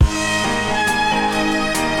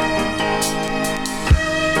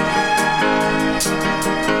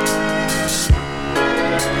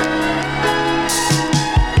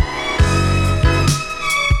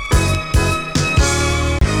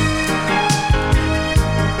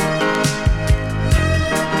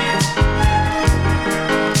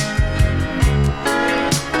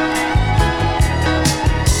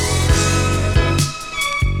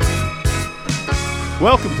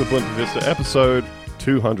Welcome to Bunta Vista episode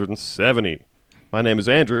 270. My name is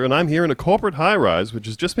Andrew, and I'm here in a corporate high-rise which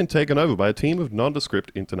has just been taken over by a team of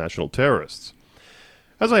nondescript international terrorists.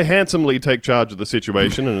 As I handsomely take charge of the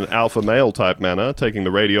situation in an alpha male-type manner, taking the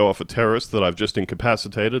radio off a terrorist that I've just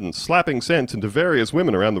incapacitated and slapping sense into various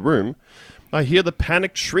women around the room, I hear the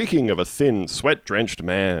panicked shrieking of a thin, sweat-drenched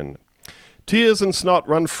man. Tears and snot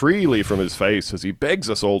run freely from his face as he begs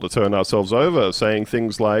us all to turn ourselves over, saying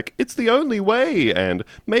things like, "It's the only way," and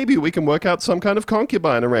 "Maybe we can work out some kind of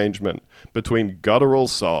concubine arrangement," between guttural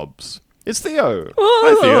sobs. It's Theo.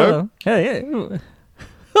 Hi, Theo. Hey.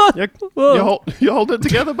 You hold it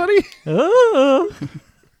together, buddy?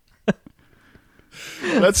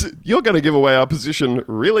 You're going to give away our position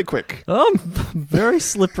really quick. I'm very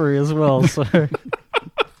slippery as well, so...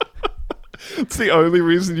 It's the only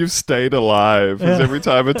reason you've stayed alive, is every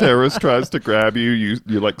time a terrorist tries to grab you,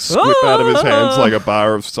 you like slip out of his hands like a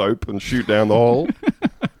bar of soap and shoot down the hole.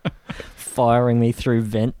 Firing me through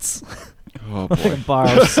vents. Oh, Like a boy.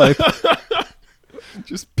 bar of soap.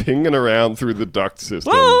 Just pinging around through the duct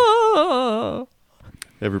system.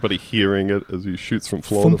 Everybody hearing it as he shoots from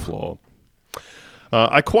floor to floor.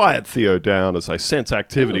 I quiet Theo down as I sense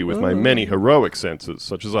activity with my many heroic senses,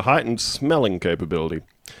 such as a heightened smelling capability.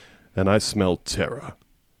 And I smell terror.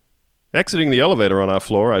 Exiting the elevator on our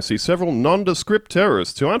floor, I see several nondescript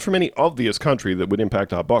terrorists who aren't from any obvious country that would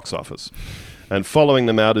impact our box office. And following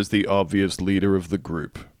them out is the obvious leader of the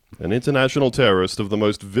group, an international terrorist of the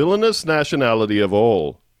most villainous nationality of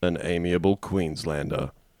all, an amiable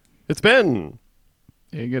Queenslander. It's Ben!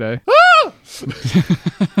 Yeah, g'day.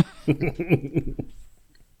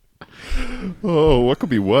 Oh, what could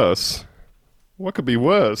be worse? What could be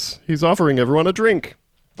worse? He's offering everyone a drink.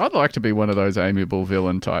 I'd like to be one of those amiable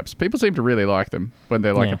villain types. People seem to really like them when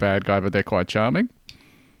they're like a bad guy, but they're quite charming.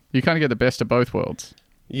 You kind of get the best of both worlds.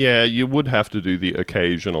 Yeah, you would have to do the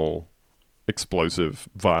occasional explosive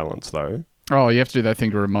violence, though. Oh, you have to do that thing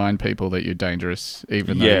to remind people that you're dangerous,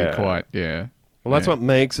 even though you're quite, Well, that's what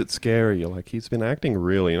makes it scary. You're like, he's been acting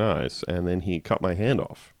really nice, and then he cut my hand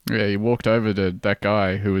off. Yeah, he walked over to that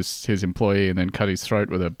guy who was his employee and then cut his throat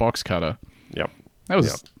with a box cutter. Yep.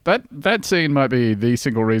 That scene might be the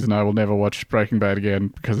single reason I will never watch Breaking Bad again,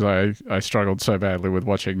 because I struggled so badly with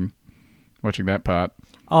watching that part.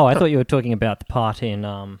 Oh, I thought you were talking about the part in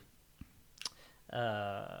Die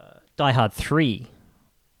Hard 3,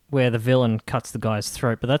 where the villain cuts the guy's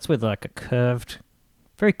throat, but that's with like a curved,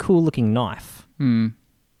 very cool looking knife.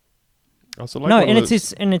 Also, like No, one of and those-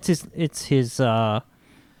 it's his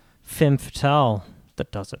femme fatale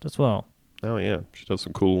that does it as well. Oh, yeah. She does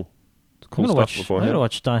some cool I'm stuff gonna watch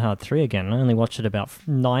beforehand. Die Hard 3 again. I only watched it about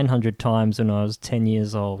 900 times when I was 10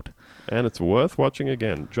 years old. And it's worth watching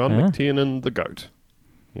again. John McTiernan, the GOAT.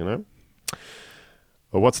 You know?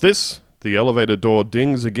 Oh, what's this? The elevator door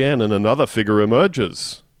dings again and another figure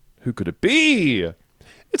emerges. Who could it be?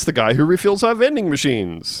 It's the guy who refills our vending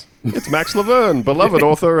machines. It's Max Laverne, beloved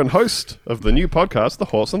author and host of the new podcast, The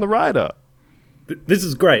Horse and the Rider. This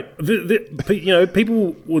is great.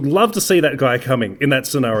 People would love to see that guy coming in that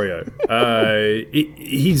scenario.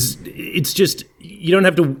 It's just you don't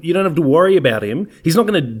have to worry about him. He's not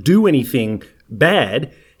going to do anything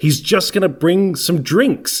bad. He's just going to bring some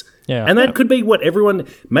drinks. Yeah. And that could be what everyone.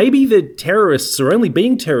 Maybe the terrorists are only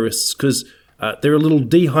being terrorists because they're a little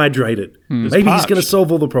dehydrated. Maybe he's going to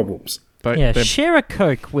solve all the problems. Yeah, share a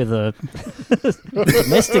Coke with a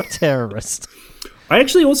domestic terrorist. I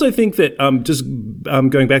actually also think that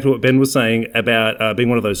going back to what Ben was saying about being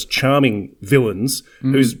one of those charming villains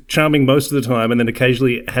who's charming most of the time and then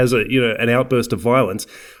occasionally has an outburst of violence,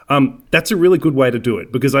 that's a really good way to do it,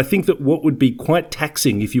 because I think that what would be quite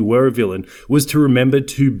taxing if you were a villain was to remember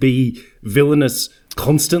to be villainous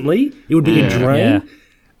constantly. It would be a drain.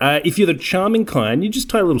 If you're the charming kind, you just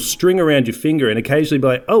tie a little string around your finger and occasionally be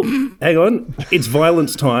like, oh, hang on, it's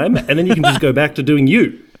violence time, and then you can just go back to doing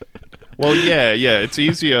you. Well, yeah, it's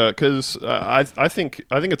easier because I think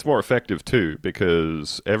it's more effective too,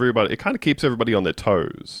 because it kind of keeps everybody on their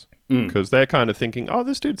toes, because they're kind of thinking, oh,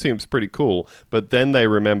 this dude seems pretty cool, but then they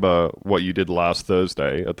remember what you did last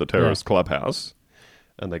Thursday at the terrorist clubhouse,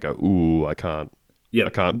 and they go, ooh, I can't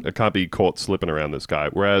be caught slipping around this guy.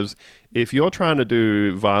 Whereas if you're trying to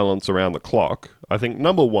do violence around the clock, I think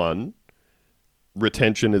number one,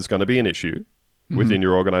 retention is going to be an issue within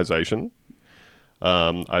your organization.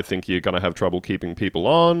 I think you're going to have trouble keeping people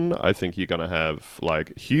on. I think you're going to have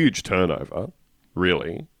like huge turnover,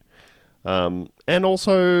 really. And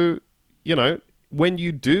also, when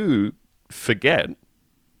you do forget,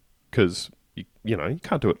 because you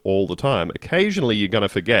can't do it all the time. Occasionally you're going to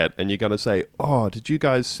forget and you're going to say, oh, did you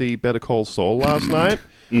guys see Better Call Saul last night?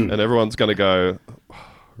 and everyone's going to go,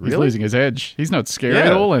 He's really? losing his edge. He's not scary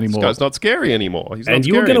at all anymore. This guy's not scary anymore. He's not And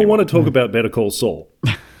you're scary going to anymore. want to talk about Better Call Saul.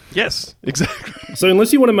 Yes, exactly. So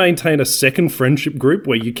unless you want to maintain a second friendship group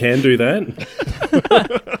where you can do that,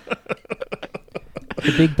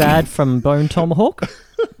 The big bad from Bone Tomahawk.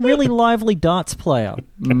 Really lively darts player.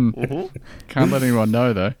 Can't let anyone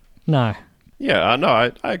know, though. No. Yeah, no,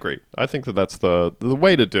 I agree. I think that's the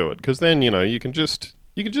way to do it, because then you can just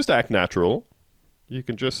act natural. You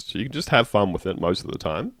can just have fun with it most of the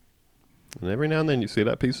time, and every now and then you see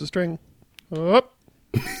that piece of string. Oh,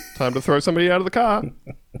 time to throw somebody out of the car.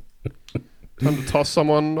 Time to toss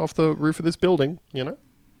someone off the roof of this building.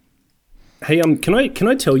 hey, can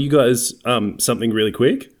I tell you guys something really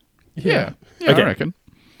quick? Yeah, Okay. I reckon.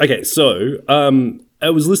 Okay, so I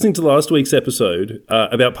was listening to last week's episode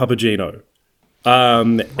about Papagino,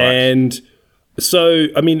 and so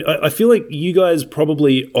I mean I feel like you guys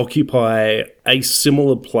probably occupy a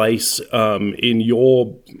similar place in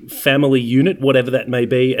your family unit, whatever that may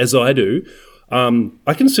be, as I do.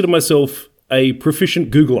 I consider myself a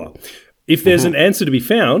proficient Googler. If there's an answer to be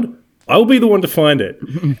found, I'll be the one to find it.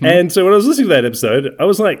 And so when I was listening to that episode, I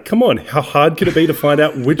was like, come on, how hard can it be to find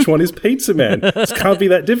out which one is Pizza Man? This can't be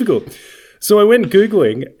that difficult. So I went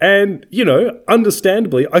Googling and,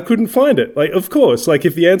 understandably, I couldn't find it. Like, of course, like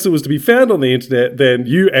if the answer was to be found on the internet, then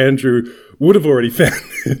you, Andrew, would have already found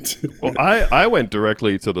it. Well, I went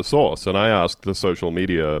directly to the source and I asked the social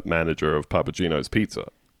media manager of Papagino's Pizza.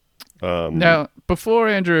 Now, before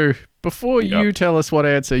you tell us what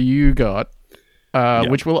answer you got,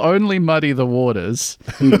 which will only muddy the waters,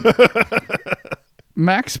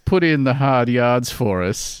 Max put in the hard yards for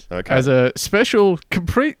us as a special,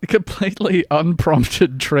 completely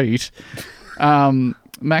unprompted treat.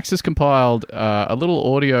 Max has compiled a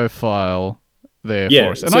little audio file there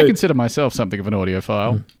for us. And I consider myself something of an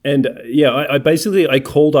audiophile. And I basically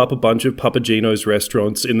called up a bunch of Papagino's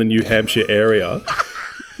restaurants in the New Hampshire area.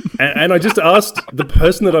 And I just asked the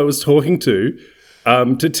person that I was talking to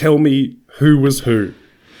tell me who was who,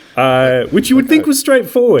 which you would think was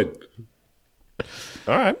straightforward.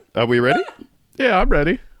 All right, are we ready? Yeah, I'm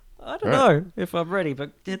ready. I don't know if I'm ready, but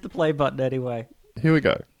hit the play button anyway. Here we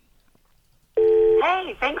go.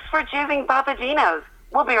 Hey, thanks for choosing Papagino's.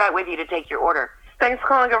 We'll be right with you to take your order. Thanks for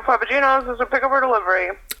calling up Papagino's. This is a pickup or delivery.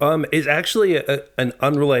 It's actually an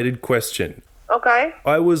unrelated question. Okay.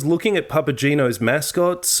 I was looking at Papagino's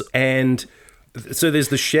mascots, and so there's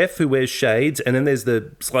the chef who wears shades, and then there's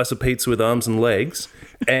the slice of pizza with arms and legs,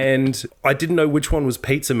 and I didn't know which one was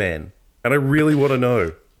Pizza Man, and I really want to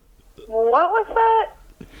know. What was that?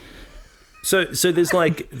 So there's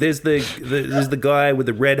there's the guy with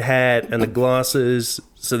the red hat and the glasses.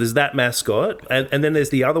 So there's that mascot, and then there's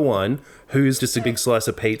the other one who's just a big slice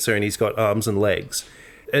of pizza, and he's got arms and legs,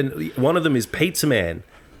 and one of them is Pizza Man,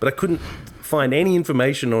 but I couldn't find any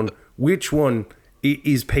information on which one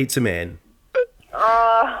is Pizza Man.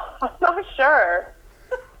 I'm not sure.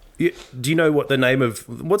 Do you know what's the name of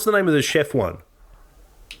the chef one?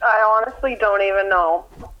 I honestly don't even know.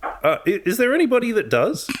 Is there anybody that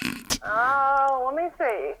does? Let me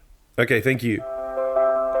see. Okay, thank you.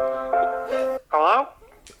 Hello?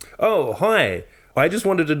 Oh, hi. I just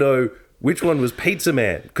wanted to know which one was Pizza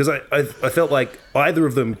Man, because I felt like either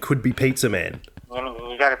of them could be Pizza Man.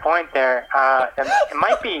 You got a point there. It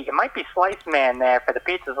might be Slice Man there for the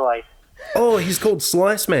pizza slice. Oh, he's called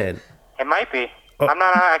Slice Man. It might be. Oh.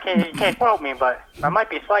 You can't quote me, but that might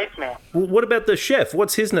be Slice Man. Well, what about the chef?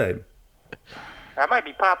 What's his name? That might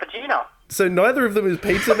be Papagino. So neither of them is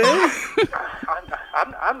Pizza Man?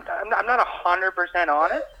 I'm not 100%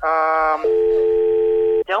 honest.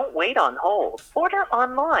 Don't wait on hold. Order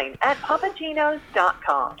online at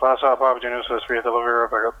papaginos.com. Last stop, Papagino's supposed to be a delivery or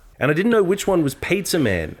pickup. And I didn't know which one was Pizza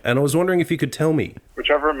Man, and I was wondering if you could tell me.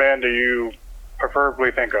 Whichever man do you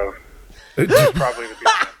preferably think of? Probably the pizza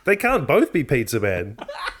man. They can't both be Pizza Man.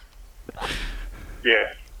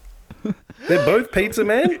 Yeah. They're both Pizza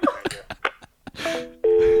Man?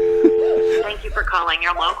 Thank you for calling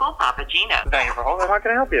your local Papagino. Thank you for holding. How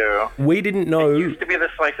can I help you? We didn't know. Used to be the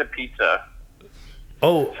slice of pizza.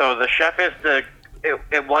 Oh, So the chef is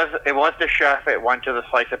it was the chef. It went to the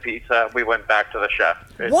slice of pizza. We went back to the chef.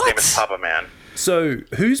 His What? name is Papa Man. so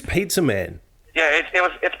who's Pizza Man? Yeah,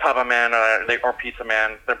 it's Papa Man or Pizza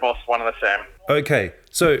Man. They're both one and the same. Okay,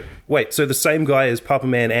 so wait, so the same guy as Papa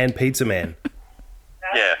Man and Pizza Man.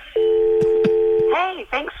 Yeah. Hey,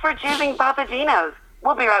 thanks for choosing Papagino's.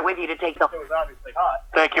 We'll be right with you to take the...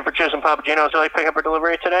 Thank you for choosing Papagino's. Will you pick up or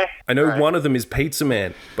delivery today? I know one of them is Pizza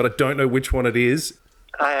Man, but I don't know which one it is.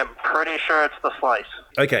 I am pretty sure it's the slice.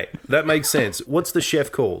 Okay, that makes sense. What's the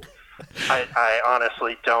chef called? I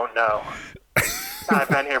honestly don't know. I've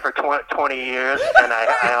been here for 20 years, and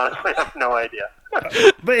I honestly have no idea.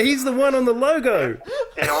 But he's the one on the logo.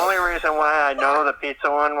 The only reason why I know the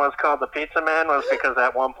pizza one was called the Pizza Man was because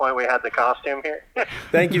at one point we had the costume here.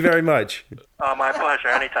 Thank you very much. Oh, my pleasure.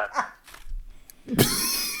 Anytime.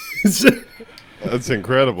 That's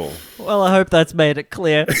incredible. Well, I hope that's made it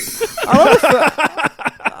clear.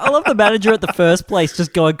 I love the manager at the first place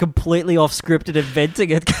just going completely off script and inventing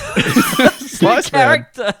it. Slice Man.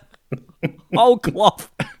 Character. Whole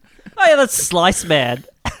cloth. Oh yeah, that's Slice Man.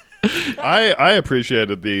 I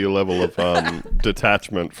appreciated the level of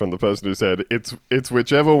detachment from the person who said it's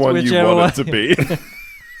whichever one you whichever want it to be.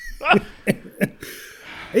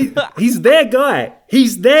 He's their guy.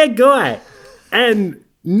 He's their guy. And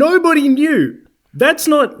nobody knew. That's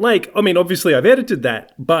not like, I mean, obviously I've edited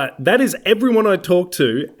that, but that is everyone I talked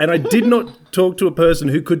to, and I did not talk to a person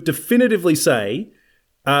who could definitively say,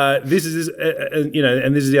 this is,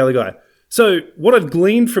 and this is the other guy. So what I've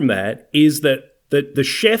gleaned from that is that the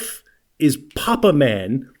chef is Papa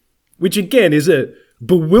Man, which again is a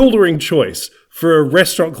bewildering choice for a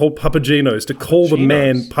restaurant called Papagino's to call the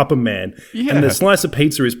man Papa Man, and the slice of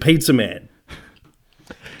pizza is Pizza Man.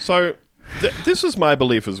 So this is my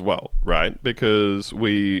belief as well, right? Because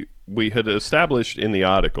we had established in the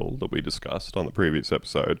article that we discussed on the previous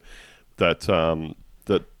episode that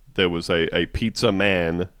that there was a Pizza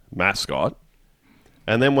Man mascot.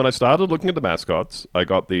 And then when I started looking at the mascots, I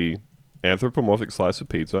got the anthropomorphic slice of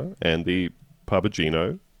pizza and the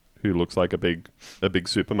Papagino, who looks like a big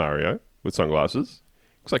Super Mario with sunglasses.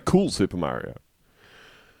 Looks like cool Super Mario.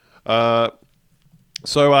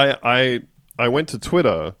 So I went to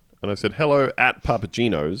Twitter and I said, "Hello at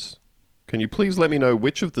Papaginos. Can you please let me know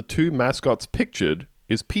which of the two mascots pictured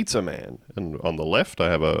is Pizza Man?" And on the left,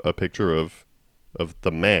 I have a picture of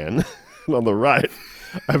the man. And on the right,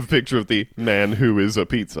 I have a picture of the man who is a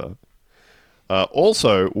pizza.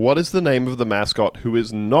 Also, what is the name of the mascot who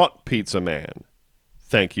is not Pizza Man?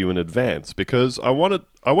 Thank you in advance, because I want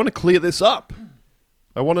to clear this up.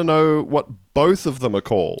 I want to know what both of them are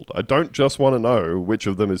called. I don't just want to know which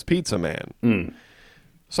of them is Pizza Man.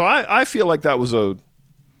 So I feel like that was a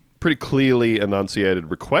pretty clearly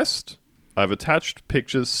enunciated request. I've attached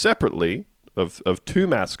pictures separately of two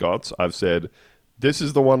mascots. I've said, this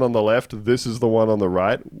is the one on the left, this is the one on the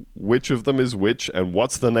right. Which of them is which, and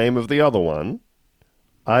what's the name of the other one?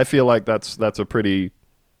 I feel like that's a pretty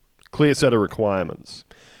clear set of requirements.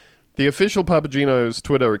 The official Papagino's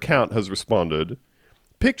Twitter account has responded,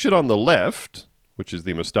 pictured on the left, which is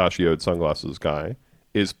the mustachioed sunglasses guy,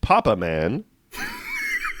 is Papa Man.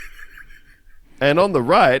 And on the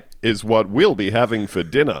right is what we'll be having for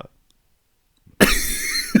dinner.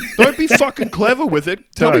 Don't be fucking clever with it.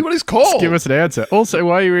 Tell me what he's called. Just give us an answer. Also,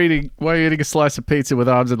 why are you eating a slice of pizza with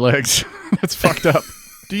arms and legs? That's fucked up.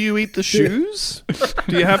 Do you eat the shoes?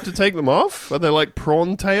 Do you have to take them off? Are they like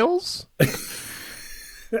prawn tails?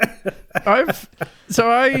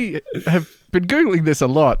 I have been Googling this a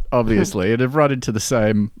lot, obviously, and have run into the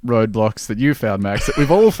same roadblocks that you found, Max, that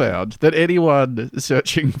we've all found, that anyone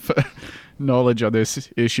searching for knowledge on this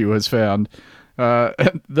issue has found.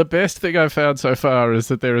 The best thing I've found so far is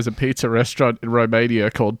that there is a pizza restaurant in Romania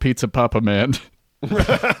called Pizza Papa Man.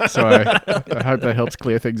 So I hope that helps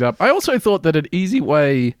clear things up. I also thought that an easy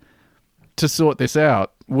way to sort this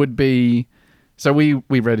out would be... So we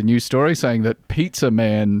read a news story saying that Pizza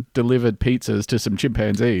Man delivered pizzas to some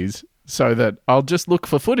chimpanzees, so that I'll just look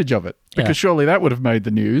for footage of it, because surely that would have made the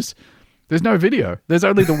news. There's no video. There's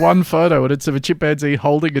only the one photo, and it's of a chimpanzee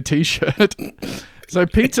holding a T-shirt. So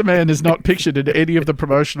Pizza Man is not pictured in any of the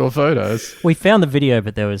promotional photos. We found the video,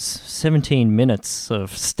 but there was 17 minutes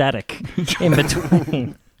of static in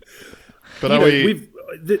between. But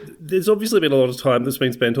there's obviously been a lot of time that's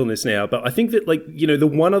been spent on this now, but I think that, like, you know, the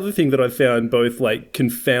one other thing that I've found both like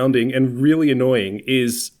confounding and really annoying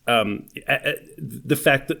is the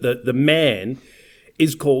fact that the man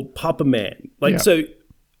is called Papa Man. So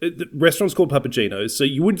the restaurant's called Papagino's, so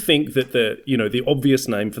you would think that the obvious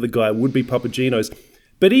name for the guy would be Papagino's.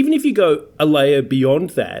 But even if you go a layer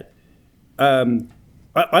beyond that,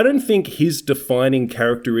 I don't think his defining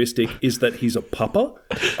characteristic is that he's a papa.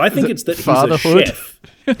 I think it's that fatherhood? He's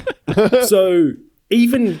a chef. So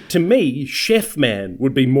even to me, Chef Man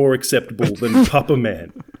would be more acceptable than Papa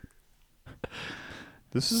Man.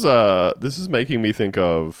 This is making me think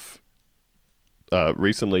of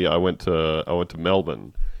recently I went to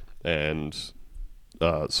Melbourne and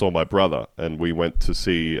saw my brother, and we went to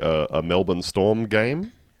see a Melbourne Storm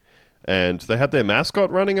game, and they had their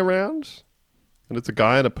mascot running around, and it's a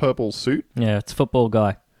guy in a purple suit. Yeah, it's a football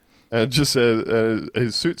guy. And it just says,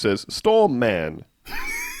 his suit says, Storm Man.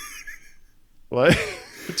 Like,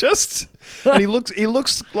 And he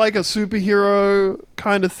looks like a superhero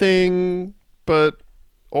kind of thing, but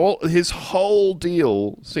his whole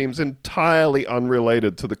deal seems entirely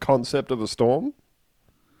unrelated to the concept of a storm.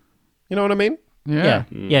 You know what I mean? Yeah.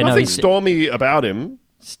 Nothing stormy about him.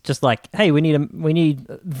 It's just like, hey, we need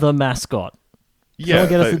the mascot. Yeah, Can we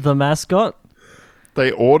get us the mascot?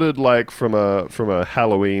 They ordered like from a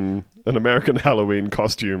Halloween, an American Halloween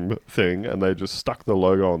costume thing, and they just stuck the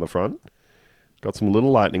logo on the front. Got some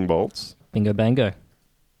little lightning bolts. Bingo bango.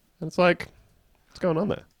 And it's like, what's going on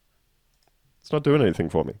there? It's not doing anything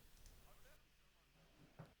for me.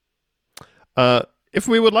 If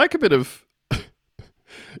we would like a bit of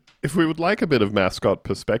mascot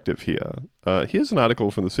perspective here, here's an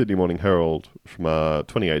article from the Sydney Morning Herald from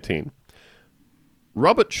 2018.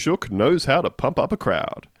 Robert Shook knows how to pump up a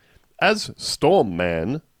crowd. As Storm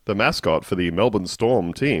Man, the mascot for the Melbourne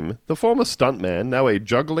Storm team, the former stuntman, now a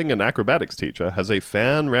juggling and acrobatics teacher, has a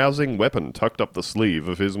fan-rousing weapon tucked up the sleeve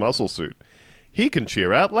of his muscle suit. He can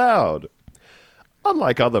cheer out loud.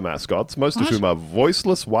 Unlike other mascots, most of whom are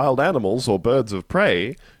voiceless wild animals or birds of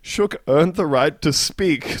prey, Shook earned the right to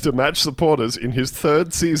speak to match supporters in his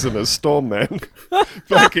third season as Storm Man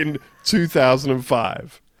back in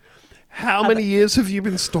 2005. How many years have you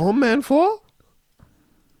been Storm Man for?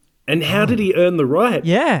 And how did he earn the right?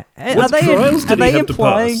 Yeah. What trials did he have to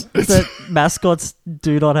implying pass? that mascots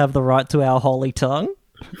do not have the right to our holy tongue?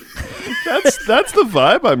 That's the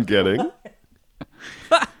vibe I'm getting.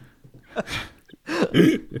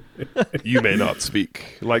 You may not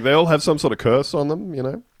speak. Like, they all have some sort of curse on them, you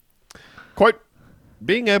know? Quote,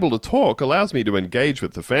 being able to talk allows me to engage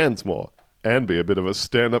with the fans more and be a bit of a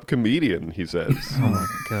stand-up comedian, he says. Oh,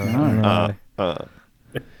 my God.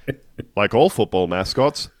 Like all football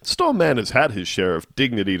mascots, Storm Man has had his share of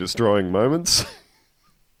dignity-destroying moments,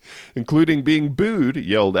 including being booed,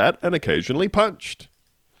 yelled at, and occasionally punched.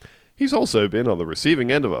 He's also been on the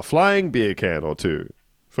receiving end of a flying beer can or two,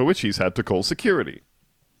 for which he's had to call security.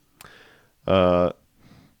 That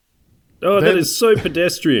is so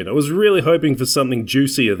pedestrian. I was really hoping for something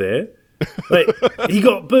juicier there. Like, he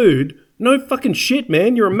got booed. No fucking shit,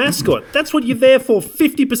 man. You're a mascot. That's what you're there for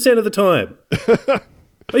 50% of the time.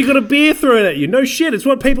 Or you got a beer thrown at you. No shit. It's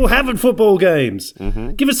what people have at football games.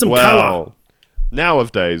 Mm-hmm. Give us some colour.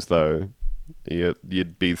 Nowadays, though,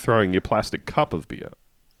 you'd be throwing your plastic cup of beer.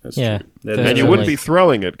 That's true. And you wouldn't be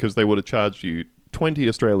throwing it because they would have charged you $20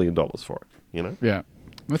 Australian for it, you know? Yeah,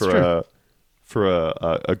 that's true. For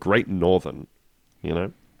a Great Northern, you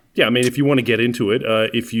know? Yeah, I mean, if you want to get into it,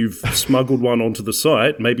 if you've smuggled one onto the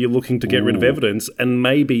site, maybe you're looking to get rid of evidence, and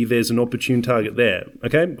maybe there's an opportune target there,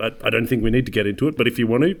 okay? I don't think we need to get into it, but if you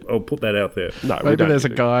want to, I'll put that out there. No, maybe there's a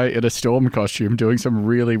guy in a storm costume doing some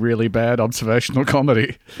really, really bad observational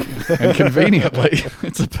comedy, and conveniently,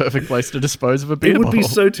 it's a perfect place to dispose of a beer It would bottle. be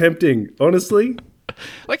so tempting, honestly.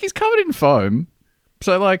 Like, he's covered in foam,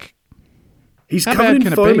 so, like... He's How covered bad in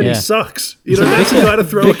can it foam be? and Yeah. he sucks. You know, that's the guy to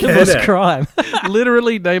throw a can Victimless at. crime.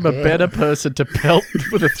 Literally name a better person to pelt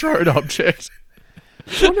with a thrown object.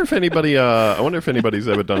 I wonder if anybody's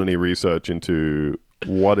ever done any research into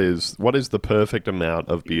what is the perfect amount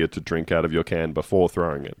of beer to drink out of your can before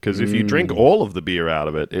throwing it. Because if you drink all of the beer out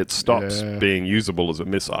of it, it stops being usable as a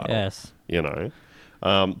missile. Yes. You know?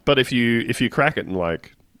 But if you crack it and,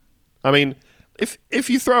 like... I mean... If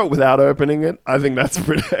you throw it without opening it, I think that's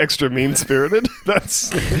pretty extra mean-spirited.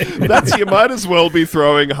 That's you might as well be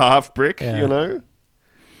throwing half brick, you know?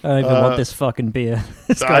 I don't even want this fucking beer.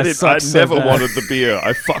 This guy I sucks so never bad. wanted the beer.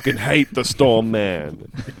 I fucking hate the Storm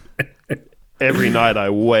Man. Every night I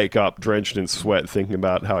wake up drenched in sweat thinking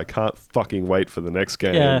about how I can't fucking wait for the next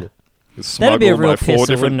game. Yeah. Smuggle That'd be a real my 4 pisser,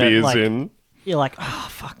 different wouldn't it? beers Like- in. You're like, oh,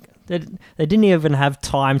 fuck. They didn't even have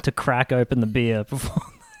time to crack open the beer before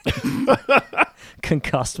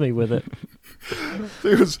concussed me with it.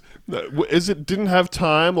 Didn't have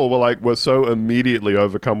time, or were so immediately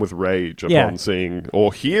overcome with rage upon seeing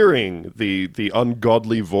or hearing the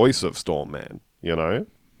ungodly voice of Storm Man, you know?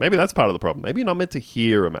 Maybe that's part of the problem. Maybe you're not meant to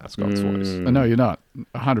hear a mascot's voice. No, you're not.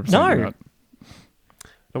 100% No. you're not.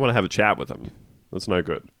 I want to have a chat with them. That's no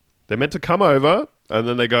good. They're meant to come over, and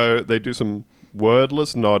then they do some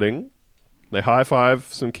wordless nodding. They high-five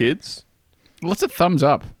some kids. Lots of thumbs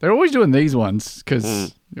up. They're always doing these ones,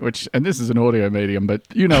 and this is an audio medium, but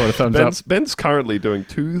you know what a thumbs up. Ben's currently doing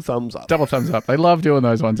 2 thumbs up. Double thumbs up. They love doing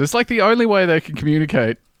those ones. It's like the only way they can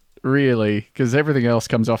communicate, really, because everything else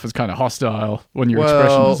comes off as kind of hostile when your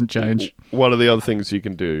expression doesn't change. One of the other things you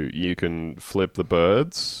can do, you can flip the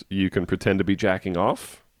birds. You can pretend to be jacking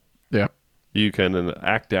off. Yeah. You can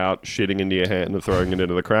act out shitting into your hand and throwing it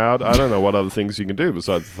into the crowd. I don't know what other things you can do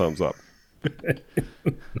besides the thumbs up.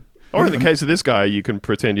 Or in the case of this guy, you can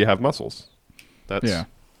pretend you have muscles. Yeah.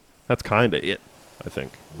 That's kind of it, I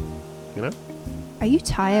think. You know? Are you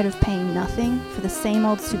tired of paying nothing for the same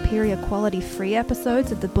old superior quality free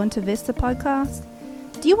episodes of the Bunta Vista podcast?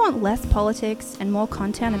 Do you want less politics and more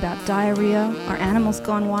content about diarrhea or animals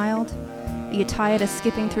gone wild? Are you tired of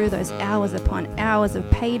skipping through those hours upon hours of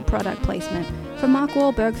paid product placement for Mark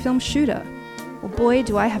Wahlberg film Shooter? Well, boy,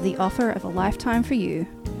 do I have the offer of a lifetime for you.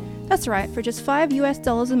 That's right, for just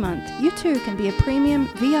 $5 a month, you too can be a premium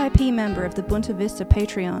VIP member of the Bunta Vista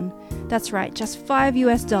Patreon. That's right, just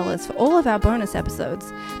 $5 for all of our bonus episodes.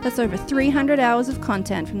 That's over 300 hours of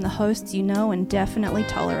content from the hosts you know and definitely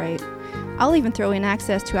tolerate. I'll even throw in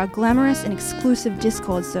access to our glamorous and exclusive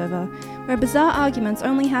Discord server, where bizarre arguments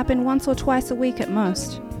only happen once or twice a week at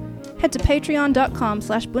most. Head to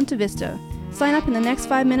patreon.com/buntavista. Sign up in the next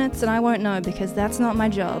 5 minutes and I won't know because that's not my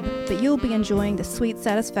job, but you'll be enjoying the sweet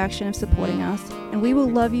satisfaction of supporting us, and we will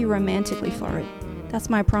love you romantically for it. That's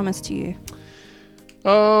my promise to you.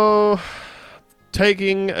 Oh,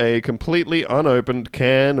 taking a completely unopened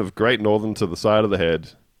can of Great Northern to the side of the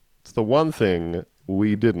head. It's the one thing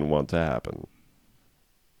we didn't want to happen.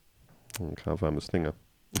 I can't find my stinger.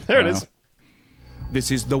 There it is.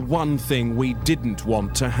 This is the one thing we didn't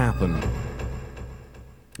want to happen.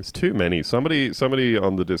 There's too many. Somebody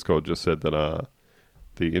on the Discord just said that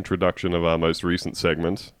the introduction of our most recent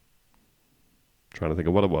segment, trying to think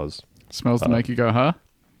of what it was. Smells to make you go, huh?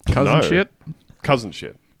 Cousin shit? Cousin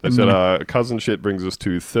shit. They said cousin shit brings us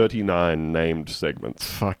to 39 named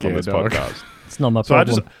segments on this podcast. It's not my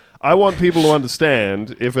problem. I want people to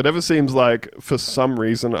understand, if it ever seems like for some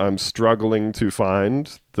reason I'm struggling to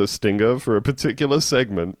find the stinger for a particular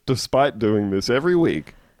segment, despite doing this every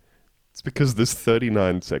week, it's because there's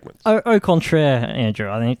 39 segments. Au contraire,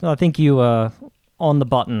 Andrew. I think you are on the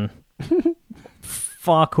button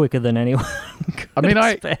far quicker than anyone could I mean,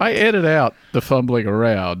 I edit out the fumbling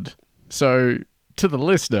around. So, to the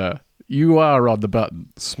listener, you are on the button.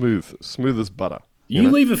 Smooth as butter. You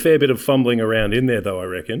leave a fair bit of fumbling around in there, though, I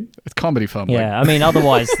reckon. It's comedy fumbling. Yeah, I mean,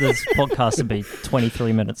 otherwise this podcast would be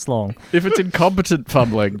 23 minutes long. If it's incompetent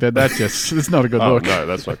fumbling, then it's not a good look. No,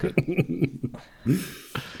 that's not good.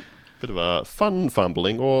 Bit of a fun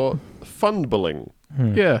fumbling or funbling,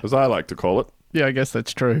 Yeah. as I like to call it. Yeah, I guess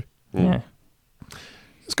that's true. Yeah.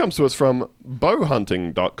 This comes to us from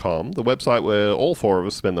bowhunting.com, the website where all four of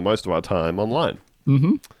us spend the most of our time online.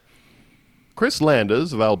 Mm-hmm. Chris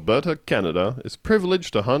Landers of Alberta, Canada, is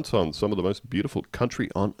privileged to hunt on some of the most beautiful country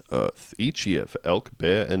on Earth each year for elk,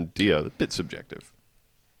 bear, and deer. A bit subjective.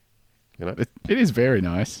 You know? It is very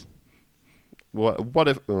nice. What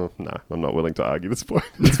if... no, I'm not willing to argue this point.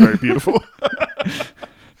 It's very beautiful.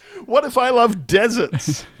 What if I love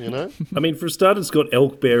deserts? You know? I mean, for a start, it's got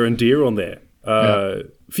elk, bear, and deer on there.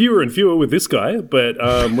 Fewer and fewer with this guy, but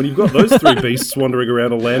when you've got those three beasts wandering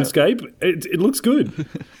around a landscape, it looks good.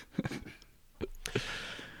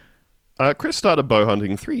 Chris started bow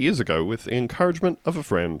hunting 3 years ago with the encouragement of a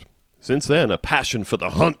friend. Since then, a passion for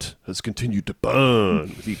the hunt has continued to burn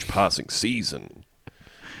with each passing season.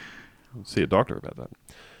 I'll see a doctor about that.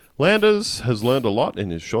 Landers has learned a lot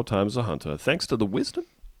in his short time as a hunter, thanks to the wisdom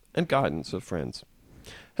and guidance of friends.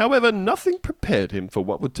 However, nothing prepared him for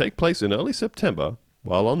what would take place in early September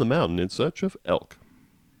while on the mountain in search of elk.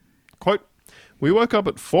 Quote, "We woke up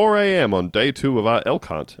at 4 a.m. on day 2 of our elk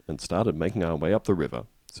hunt and started making our way up the river,"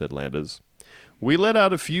 said Landers. "We let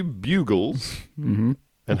out a few bugles and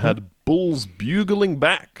had bulls bugling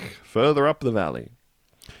back further up the valley.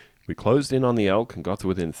 We closed in on the elk and got to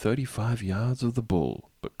within 35 yards of the bull,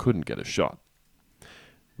 but couldn't get a shot.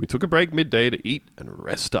 We took a break midday to eat and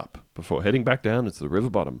rest up before heading back down into the river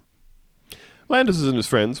bottom. Landers and his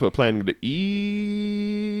friends were planning to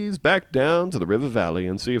ease back down to the river valley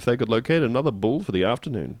and see if they could locate another bull for the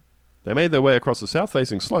afternoon. They made their way across the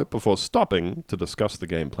south-facing slope before stopping to discuss the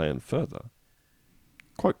game plan further."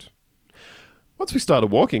 Quote, "Once we started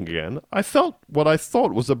walking again, I felt what I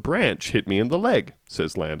thought was a branch hit me in the leg,"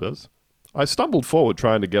 says Landers. "I stumbled forward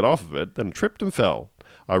trying to get off of it, then tripped and fell.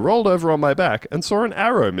 I rolled over on my back and saw an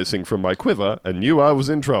arrow missing from my quiver and knew I was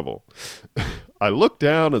in trouble. I looked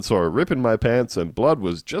down and saw a rip in my pants and blood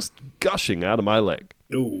was just gushing out of my leg."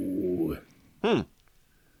 Ooh.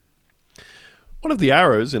 One of the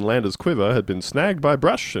arrows in Landers' quiver had been snagged by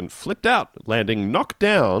brush and flipped out, landing knocked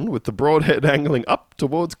down with the broadhead angling up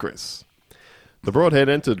towards Chris. The broadhead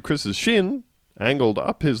entered Chris's shin, angled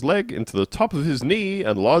up his leg into the top of his knee,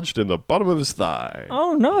 and lodged in the bottom of his thigh.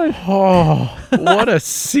 Oh, no. Oh, what a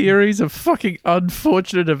series of fucking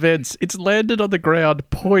unfortunate events. It's landed on the ground,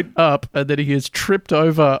 point up, and then he has tripped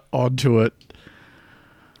over onto it.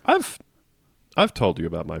 I've I've told you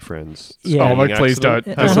about my friends. Yeah. Oh, like, please don't.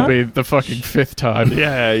 accident. This will be the fucking 5th time.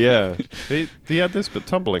 Yeah. He had this, but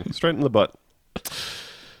tumbling straight in the butt.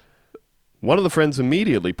 One of the friends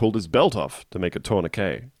immediately pulled his belt off to make a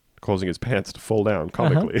tourniquet, causing his pants to fall down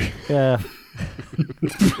comically. Yeah.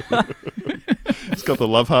 He's got the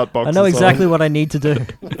love heart box. I know exactly what I need to do.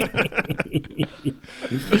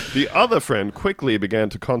 The other friend quickly began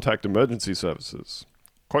to contact emergency services.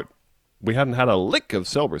 Quote, "We hadn't had a lick of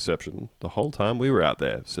cell reception the whole time we were out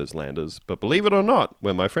there," says Landers. "But believe it or not,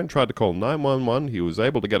 when my friend tried to call 911, he was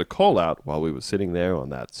able to get a call out while we were sitting there on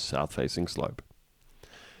that south-facing slope.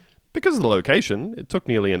 Because of the location, it took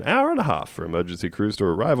nearly an hour and a half for emergency crews to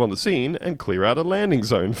arrive on the scene and clear out a landing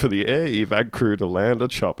zone for the air evac crew to land a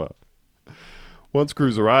chopper. Once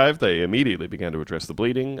crews arrived, they immediately began to address the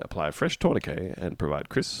bleeding, apply a fresh tourniquet, and provide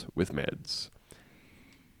Chris with meds."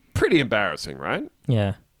 Pretty embarrassing, right?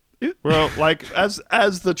 Yeah. Well, like, as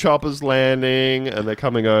the chopper's landing and they're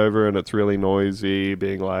coming over and it's really noisy,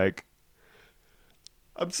 being like,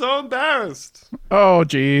 "I'm so embarrassed. Oh,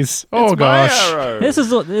 jeez. Oh, It's gosh. my arrow." This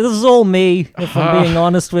is all me, if I'm being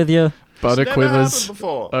honest with you. Butter It's never quivers happened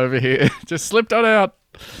before. over here. Just slipped on out.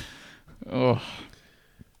 Oh.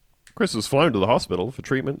 Chris was flown to the hospital for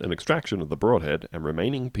treatment and extraction of the broadhead and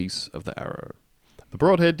remaining piece of the arrow. The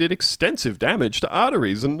broadhead did extensive damage to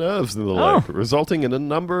arteries and nerves in the leg, resulting in a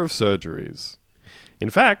number of surgeries. In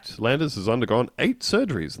fact, Landers has undergone 8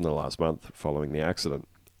 surgeries in the last month following the accident.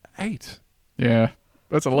 8. Yeah.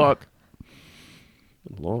 That's a lot.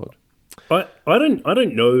 Good Lord. I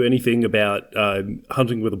don't know anything about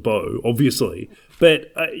hunting with a bow, obviously, but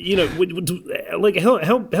like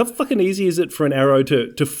how fucking easy is it for an arrow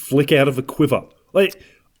to flick out of a quiver? Like,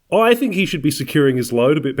 I think he should be securing his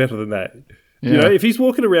load a bit better than that. Yeah. You know, if he's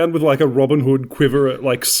walking around with like a Robin Hood quiver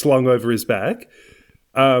like slung over his back,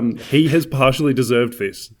 he has partially deserved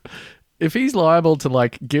this. If he's liable to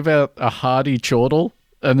like give out a hearty chortle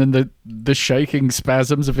and then the shaking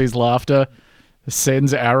spasms of his laughter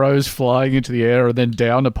sends arrows flying into the air and then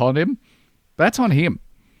down upon him, that's on him.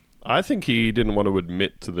 I think he didn't want to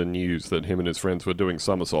admit to the news that him and his friends were doing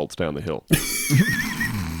somersaults down the hill.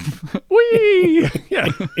 Whee! Yeah.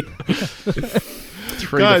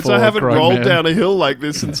 3 Guys, to 4 I haven't grown rolled men. down a hill like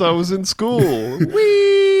this since I was in school.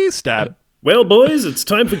 Whee! Stab. Well, boys, it's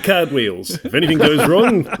time for cartwheels. If anything goes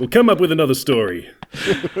wrong, we'll come up with another story.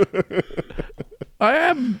 I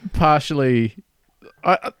am partially...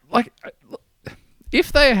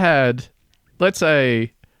 if they had, let's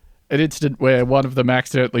say, an incident where one of them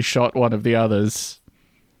accidentally shot one of the others,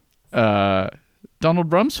 Donald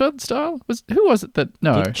Rumsfeld style? Who was it that...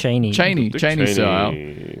 No. Dick Cheney. Cheney style.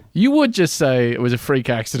 You would just say it was a freak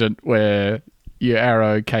accident where your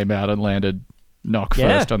arrow came out and landed knock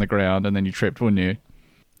first on the ground and then you tripped, wouldn't you?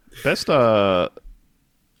 The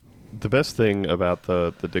best thing about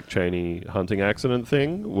the Dick Cheney hunting accident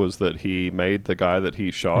thing was that he made the guy that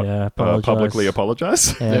he shot publicly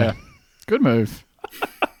apologize. Yeah. Good move.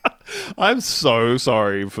 I'm so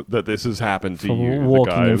sorry that this has happened to For you, the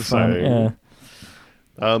walking guy in is front, saying. yeah.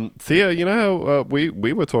 Thea, you know how we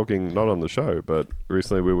were talking, not on the show, but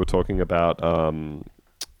recently we were talking about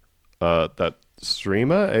that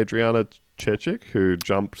streamer, Adriana Chechik, who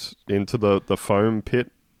jumped into the foam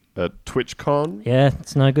pit at TwitchCon. Yeah,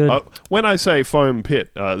 it's no good. When I say foam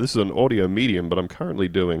pit, this is an audio medium, but I'm currently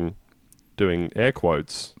doing air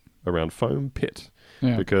quotes around foam pit.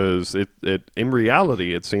 Yeah. Because it in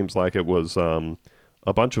reality, it seems like it was a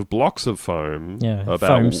bunch of blocks of foam. Yeah, about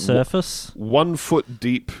foam surface. 1 foot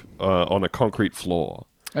deep on a concrete floor.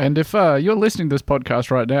 And if you're listening to this podcast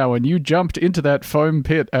right now and you jumped into that foam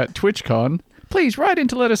pit at TwitchCon, please write in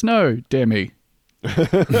to let us know, Demi.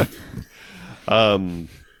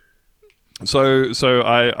 So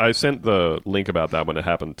I sent the link about that when it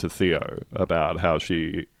happened to Theo, about how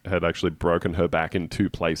she had actually broken her back in 2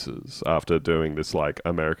 places after doing this like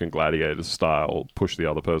American Gladiator style push the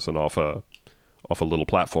other person off a little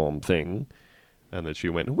platform thing, and then she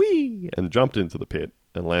went whee and jumped into the pit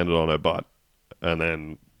and landed on her butt, and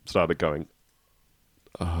then started going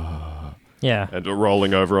Yeah. and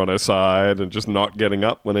rolling over on her side and just not getting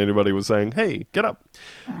up when anybody was saying, "Hey, get up."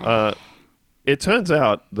 It turns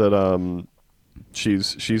out that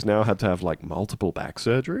she's now had to have like multiple back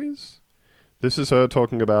surgeries. This is her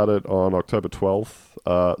talking about it on October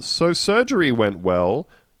 12th. So surgery went well,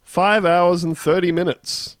 5 hours and 30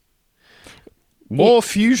 minutes. More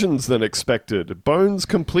fusions than expected, bones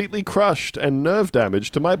completely crushed, and nerve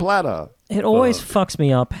damage to my bladder. It always fucks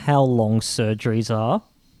me up how long surgeries are.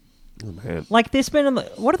 Oh, man. Like,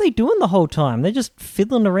 what are they doing the whole time? They're just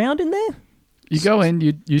fiddling around in there? You go in,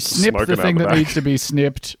 you snip the Smoking out thing the that back. needs to be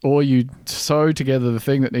snipped, or you sew together the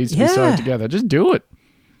thing that needs to be sewed together. Just do it.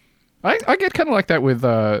 I get kind of like that with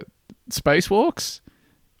spacewalks.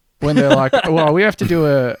 When they're like, well, we have to do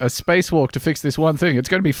a spacewalk to fix this one thing. It's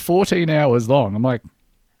going to be 14 hours long. I'm like,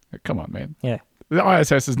 come on, man. Yeah. The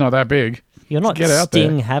ISS is not that big. You're not Get out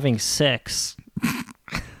Sting there. having sex.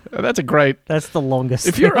 That's a great... That's the longest.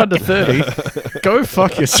 If you're under 30, go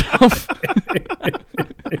fuck yourself.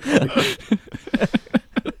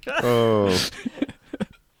 Oh.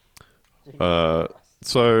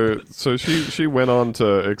 So she went on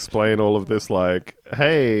to explain all of this, like,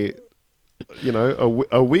 hey, you know,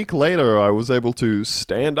 a week later I was able to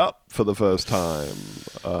stand up for the first time.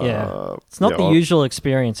 It's not the usual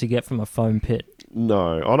experience you get from a foam pit.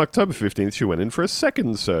 No. On October 15th, she went in for a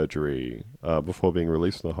second surgery before being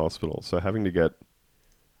released from the hospital. So having to get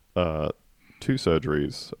 2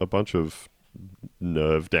 surgeries, a bunch of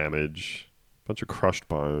nerve damage, a bunch of crushed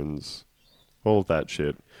bones, all of that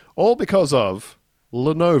shit. All because of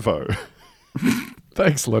Lenovo.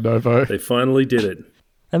 Thanks, Lenovo. They finally did it.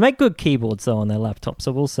 They make good keyboards, though, on their laptops,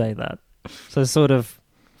 so we'll say that. So sort of...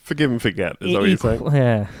 Forgive and forget, is that what you're saying?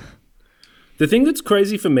 Yeah. The thing that's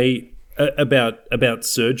crazy for me about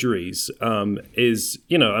surgeries is,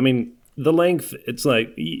 you know, I mean, the length, it's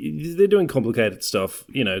like, they're doing complicated stuff,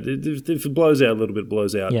 you know, if it blows out a little bit, it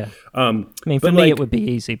blows out. Yeah. I mean, for me, it would be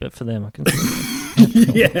easy, but for them, I can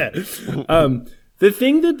see yeah. The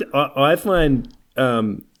thing that I find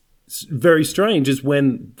very strange is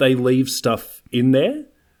when they leave stuff in there,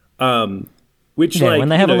 which, yeah, like, when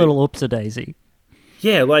they have a little oopsie-daisy.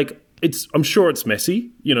 Yeah, like, I'm sure it's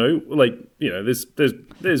messy, you know, like, you know,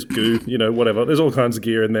 there's goo, you know, whatever. There's all kinds of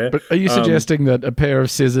gear in there. But are you suggesting that a pair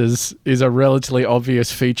of scissors is a relatively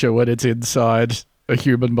obvious feature when it's inside a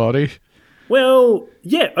human body? Well,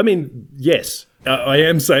 yeah, I mean, yes, I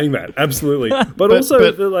am saying that, absolutely. But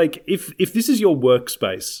also, like, if this is your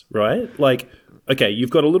workspace, right? Like, okay, you've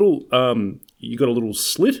got a little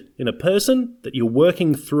slit in a person that you're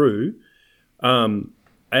working through,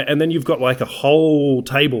 and then you've got like a whole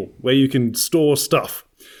table where you can store stuff.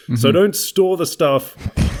 Mm-hmm. So don't store the stuff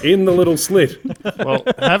in the little slit. Well,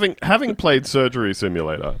 having played Surgery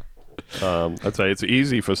Simulator, I'd say it's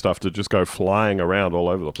easy for stuff to just go flying around all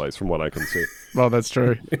over the place from what I can see. Well, that's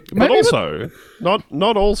true. But also, not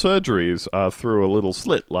all surgeries are through a little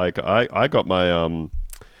slit. Like, I got my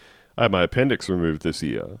I had my appendix removed this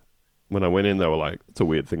year. When I went in, they were like, it's a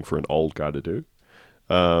weird thing for an old guy to do.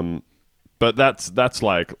 But that's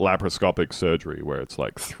like laparoscopic surgery, where it's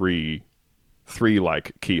like three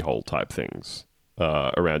like keyhole type things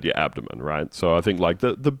around your abdomen, right? So I think like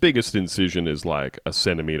the biggest incision is like a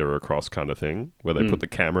centimeter across kind of thing, where they put the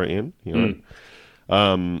camera in, you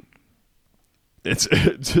know. It's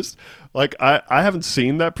just like I haven't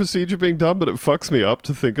seen that procedure being done, but it fucks me up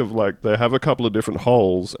to think of like they have a couple of different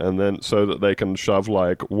holes, and then so that they can shove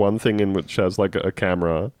like one thing in which has like a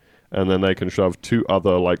camera. And then they can shove 2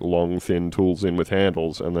 other like long, thin tools in with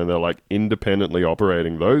handles, and then they're like independently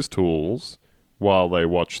operating those tools while they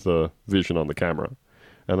watch the vision on the camera.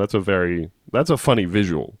 And that's a funny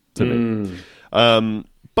visual to me.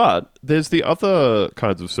 But there's the other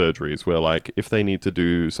kinds of surgeries where, like, if they need to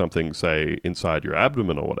do something, say, inside your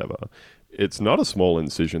abdomen or whatever, it's not a small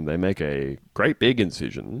incision. They make a great big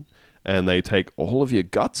incision, and they take all of your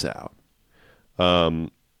guts out.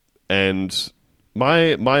 And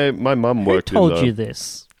my mum worked Who told you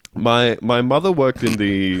this? My mother worked in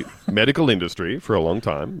the medical industry for a long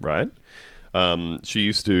time, right? She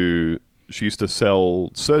used to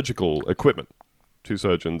sell surgical equipment to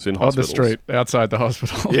surgeons in hospitals. On the street, outside the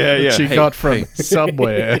hospital. Yeah. She got from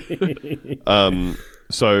somewhere.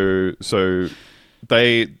 So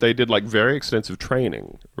they did like very extensive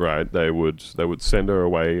training, right? They would send her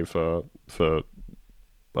away for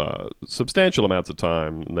substantial amounts of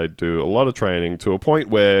time. And they'd do a lot of training to a point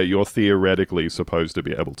where you're theoretically supposed to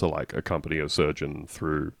be able to like accompany a surgeon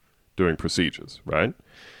through doing procedures, right?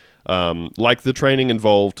 Like the training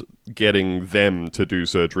involved getting them to do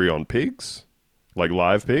surgery on pigs, like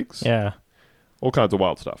live pigs. Yeah. All kinds of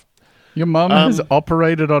wild stuff. Your mum has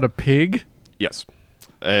operated on a pig? Yes.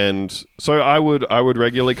 And so I would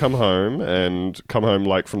regularly come home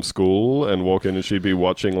like from school and walk in, and she'd be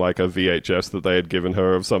watching like a VHS that they had given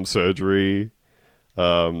her of some surgery.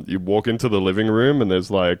 You walk into the living room and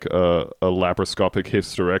there's like a laparoscopic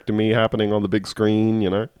hysterectomy happening on the big screen, you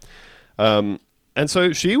know? And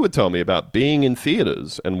so she would tell me about being in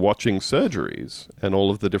theaters and watching surgeries and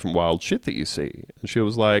all of the different wild shit that you see. And she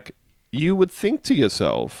was like, you would think to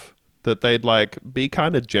yourself that they'd like be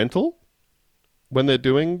kind of gentle when they're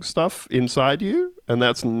doing stuff inside you And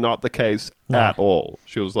that's not the case at all.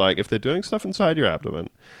 She was like, if they're doing stuff inside your abdomen,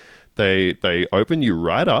 they open you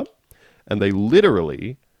right up and they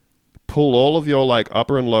literally pull all of your like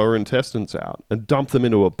upper and lower intestines out and dump them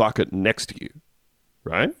into a bucket next to you.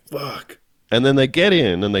 Right? Fuck. And then they get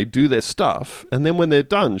in and they do their stuff. And then when they're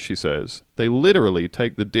done, she says, they literally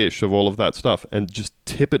take the dish of all of that stuff and just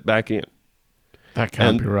tip it back in. That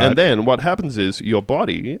can't be right. And then what happens is your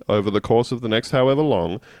body, over the course of the next however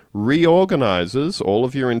long, reorganizes all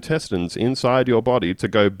of your intestines inside your body to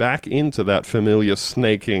go back into that familiar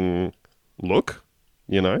snaking look,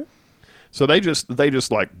 you know? So they just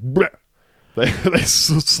like... Bleh, they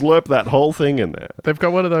slurp that whole thing in there. They've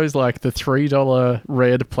got one of those, like, the $3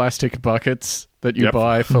 red plastic buckets that you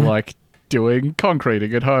buy for, like, doing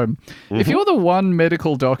concreting at home. If you're the one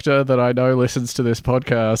medical doctor that I know listens to this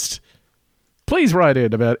podcast, please write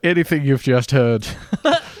in about anything you've just heard.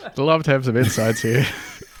 I'd love to have some insights here.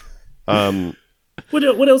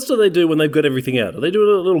 What else do they do when they've got everything out? Are they doing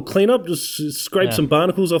a little cleanup? Just scrape some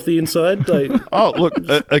barnacles off the inside? Oh, look,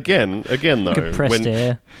 again though. Compressed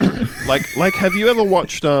air. Like, have you ever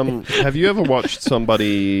watched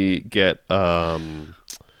somebody get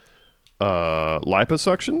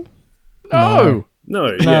liposuction? No.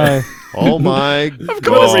 Yeah. Oh my god. Of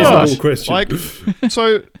course not. Reasonable question. Like,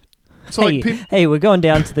 so like Hey, we're going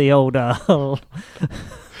down to the old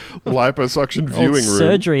liposuction viewing room.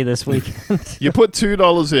 surgery this weekend. You put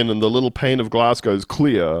 $2 in and the little pane of glass goes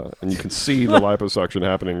clear and you can see the liposuction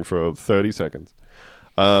happening for 30 seconds.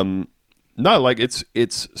 No, like it's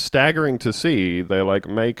staggering to see. They like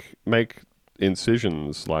make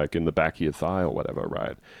incisions like in the back of your thigh or whatever,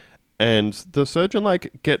 right? And the surgeon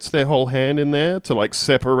like gets their whole hand in there to like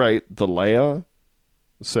separate the layer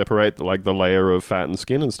the layer of fat and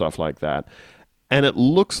skin and stuff like that. And it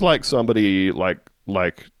looks like somebody like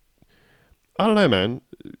I don't know, man.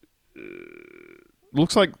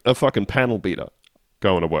 Looks like a fucking panel beater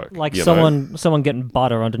going to work. Like someone getting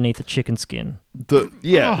butter underneath a chicken skin. But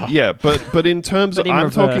in terms But in I'm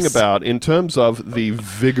reverse. talking about in terms of the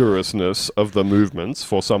vigorousness of the movements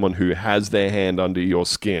for someone who has their hand under your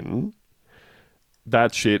skin.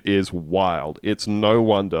 That shit is wild. It's no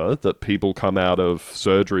wonder that people come out of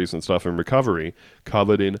surgeries and stuff in recovery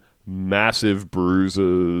covered in massive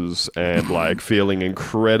bruises and like feeling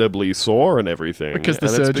incredibly sore and everything. Because the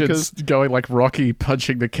surgeon's going like Rocky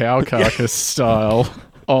punching the cow carcass style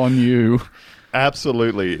on you.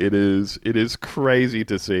 Absolutely. It is crazy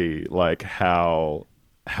to see like how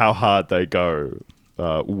hard they go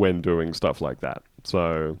when doing stuff like that.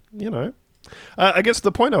 So, you know. I guess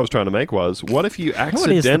the point I was trying to make was, what if you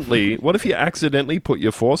accidentally put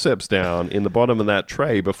your forceps down in the bottom of that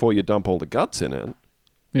tray before you dump all the guts in it?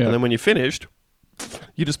 Yeah. And then when you're finished,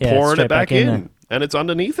 you're just pouring it straight back back in in and it's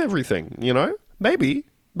underneath everything, you know? Maybe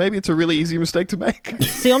it's a really easy mistake to make.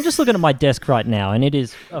 See, I'm just looking at my desk right now, and it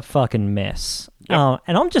is a fucking mess. Yep.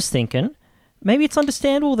 And I'm just thinking, maybe it's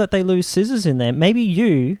understandable that they lose scissors in there. Maybe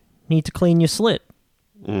you need to clean your slit.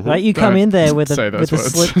 Mm-hmm. Right? You come in there with a say those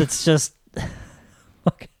words. slit that's just... It's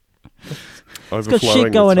got Overflowing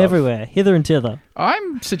shit going with stuff. everywhere, hither and thither.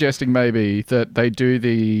 I'm suggesting maybe that they do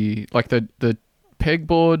the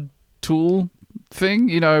pegboard tool thing,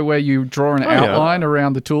 you know, where you draw an outline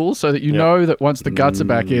around the tool so that you know that once the guts are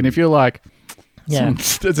back in, if you're like,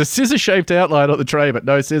 there's a scissor-shaped outline on the tray but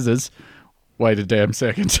no scissors, wait a damn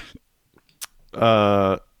second.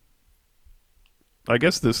 I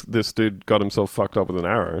guess this dude got himself fucked up with an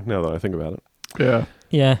arrow, now that I think about it. Yeah.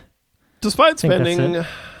 Yeah. Despite think that's spending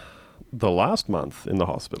the last month in the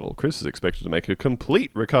hospital, Chris is expected to make a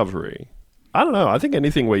complete recovery. I don't know. I think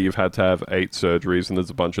anything where you've had to have 8 surgeries and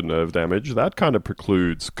there's a bunch of nerve damage, that kind of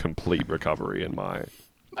precludes complete recovery in my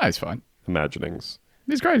No, he's fine. imaginings.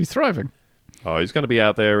 He's great. He's thriving. Oh, he's going to be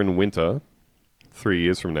out there in winter 3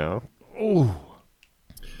 years from now. Oh,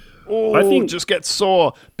 I think just get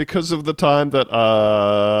sore because of the time that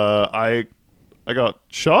I got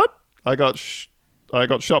shot. I got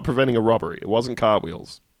shot preventing a robbery. It wasn't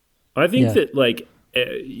cartwheels. I think that, like,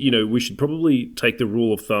 we should probably take the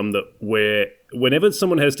rule of thumb that whenever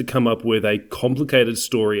someone has to come up with a complicated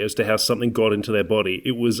story as to how something got into their body,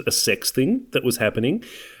 it was a sex thing that was happening.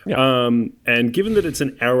 Yeah. And given that it's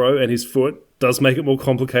an arrow and his foot does make it more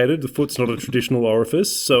complicated, the foot's not a traditional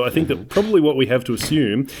orifice. So I think that probably what we have to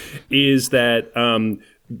assume is that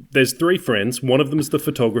there's three friends. One of them's the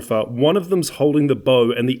photographer. One of them's holding the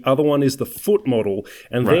bow, and the other one is the foot model.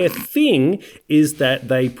 And their thing is that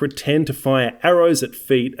they pretend to fire arrows at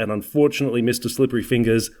feet. And unfortunately, Mr. Slippery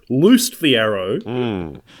Fingers loosed the arrow,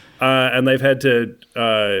 and they've had to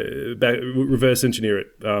reverse engineer it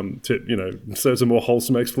so it's a more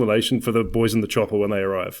wholesome explanation for the boys in the chopper when they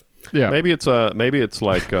arrive. Yeah, maybe it's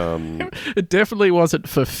like it definitely wasn't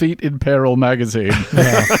for Feet in Peril magazine.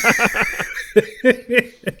 Yeah.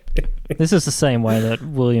 This is the same way that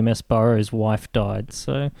William S. Burroughs' wife died,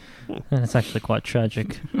 so it's actually quite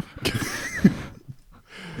tragic.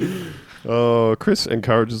 Chris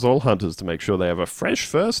encourages all hunters to make sure they have a fresh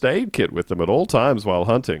first aid kit with them at all times while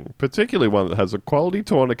hunting, particularly one that has a quality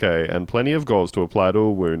tourniquet and plenty of gauze to apply to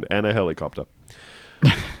a wound and a helicopter.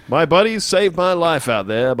 My buddies saved my life out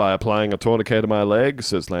there by applying a tourniquet to my leg,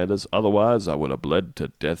 says Landers. Otherwise, I would have bled to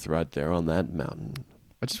death right there on that mountain.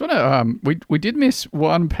 I just want to, we did miss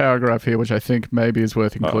one paragraph here, which I think maybe is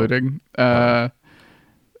worth including.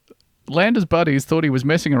 Lander's buddies thought he was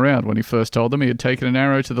messing around when he first told them he had taken an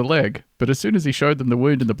arrow to the leg, but as soon as he showed them the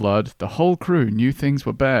wound in the blood, the whole crew knew things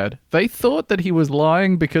were bad. They thought that he was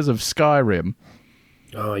lying because of Skyrim.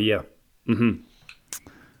 Oh, yeah. Mm-hmm.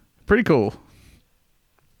 Pretty cool.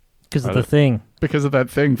 Because of the thing. Because of that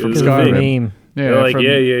thing from Because Skyrim. Yeah, they're like,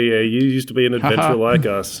 yeah. You used to be an adventurer like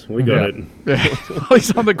us. We got it. Yeah.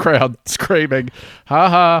 He's on the crowd screaming,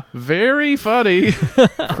 "Ha very funny,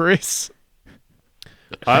 Chris."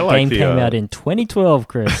 The game came out in 2012,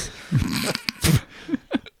 Chris.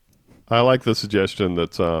 I like the suggestion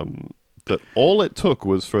that that all it took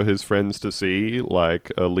was for his friends to see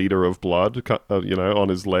like a liter of blood, on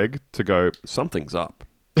his leg, to go, something's up.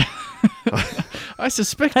 I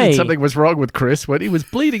suspected something was wrong with Chris when he was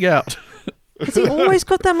bleeding out. Has he always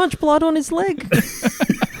got that much blood on his leg?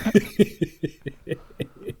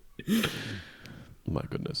 My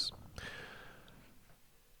goodness.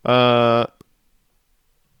 Oh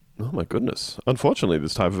my goodness. Unfortunately,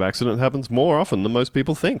 this type of accident happens more often than most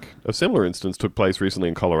people think. A similar instance took place recently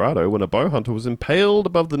in Colorado when a bow hunter was impaled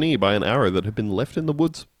above the knee by an arrow that had been left in the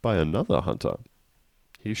woods by another hunter.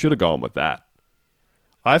 He should have gone with that.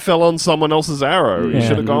 I fell on someone else's arrow. He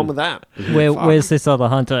should have gone with that. Where's this other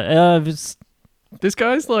hunter? This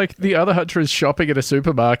guy's like, the other hunter is shopping at a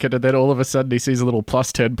supermarket, and then all of a sudden he sees a little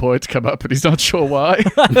plus 10 points come up, and he's not sure why.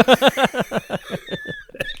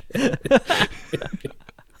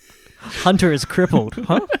 Hunter is crippled.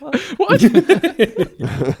 Huh? What?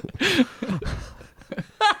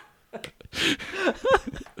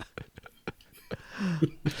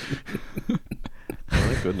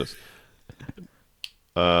 My goodness.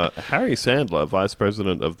 Harry Sandler, Vice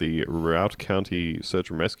President of the Routt County Search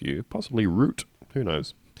and Rescue, possibly Root, who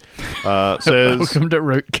knows, says... Welcome to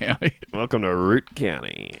Root County. Welcome to Root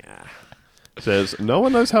County. Says, no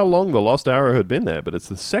one knows how long the lost arrow had been there, but it's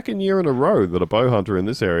the second year in a row that a bow hunter in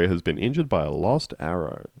this area has been injured by a lost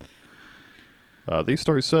arrow. These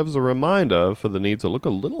stories serve as a reminder for the need to look a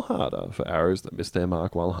little harder for arrows that miss their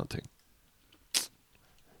mark while hunting.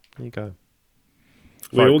 There you go.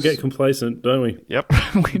 We all get complacent, don't we? Yep.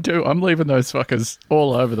 We do. I'm leaving those fuckers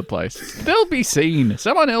all over the place. They'll be seen.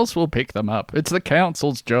 Someone else will pick them up. It's the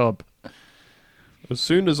council's job. As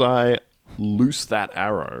soon as I loose that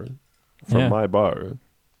arrow from my bow,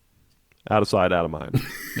 out of sight, out of mind.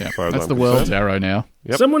 Yeah, that's the world's arrow now.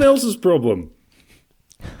 Yep. Someone else's problem.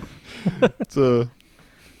 It's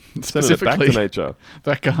sending it back to nature.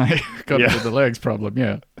 That guy got into the legs problem,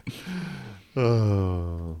 yeah.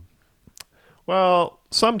 Well,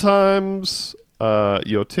 sometimes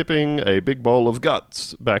you're tipping a big bowl of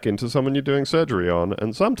guts back into someone you're doing surgery on,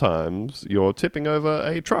 and sometimes you're tipping over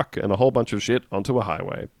a truck and a whole bunch of shit onto a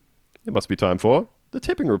highway. It must be time for the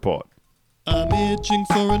Tipping Report. I'm itching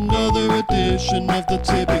for another edition of the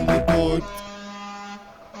Tipping Report.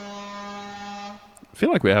 I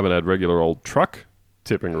feel like we haven't had regular old truck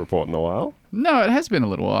tipping report in a while. No, it has been a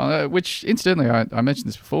little while, which, incidentally, I mentioned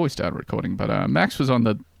this before we started recording, but Max was on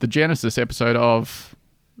the Genesis episode of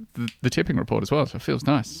the tipping report as well, so it feels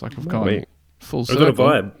nice. It's like we've gone full circle. I've got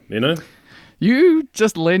a vibe, you know? You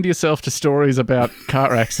just lend yourself to stories about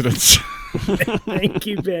car accidents. Thank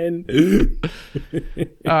you, Ben. Here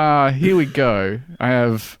we go. I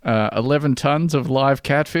have 11 tons of live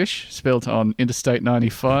catfish spilt on Interstate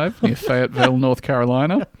 95 near Fayetteville, North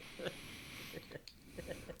Carolina.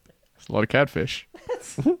 It's a lot of catfish.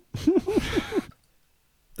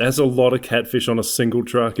 That's a lot of catfish on a single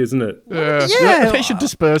truck, isn't it? Yeah. They should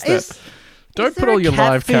disperse that. Don't put all your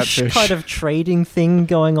live catfish. Kind of trading thing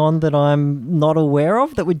going on that I'm not aware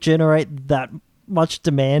of that would generate that much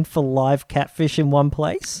demand for live catfish in one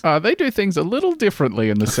place? They do things a little differently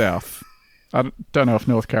in the South. I don't know if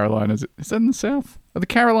North Carolina is that in the South? Are the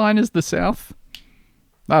Carolinas the South?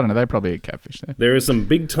 I don't know. They probably eat catfish there. There are some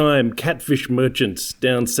big-time catfish merchants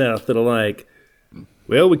down south that are like,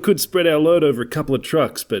 well, we could spread our load over a couple of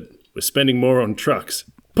trucks, but we're spending more on trucks.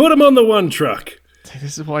 Put them on the one truck. See,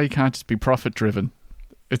 this is why you can't just be profit-driven.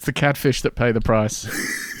 It's the catfish that pay the price.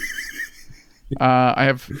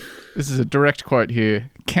 This is a direct quote here.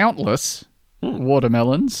 Countless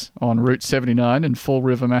watermelons on Route 79 in Fall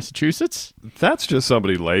River, Massachusetts. That's just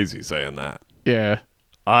somebody lazy saying that. Yeah.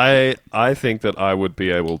 I think that I would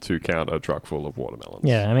be able to count a truck full of watermelons.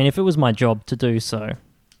 Yeah, I mean, if it was my job to do so.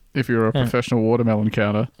 If you're a professional watermelon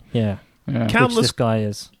counter. Yeah. Countless, which this guy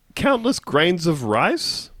is. Countless grains of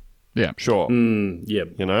rice? Yeah. Sure. Yeah.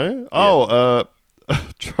 You know? Oh, a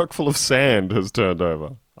truck full of sand has turned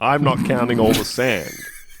over. I'm not counting all the sand.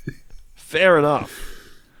 Fair enough.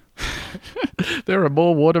 There are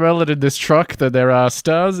more watermelon in this truck than there are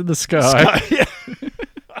stars in the sky.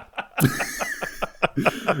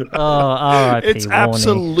 R.I.P. It's Warnie.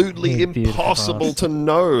 absolutely You beautiful impossible bastard. to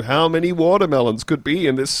know how many watermelons could be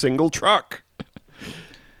in this single truck.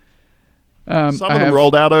 Some of them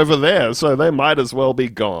rolled out over there, so they might as well be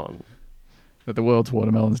gone. At the world's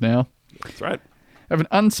watermelons now. That's right. Have an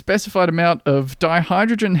unspecified amount of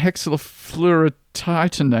dihydrogen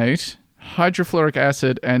hexafluorotitanate, hydrofluoric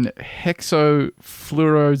acid, and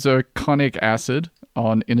hexafluorozirconic acid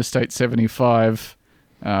on Interstate 75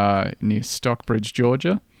 near Stockbridge,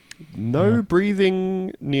 Georgia. No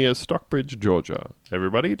breathing near Stockbridge, Georgia.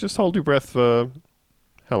 Everybody, just hold your breath for...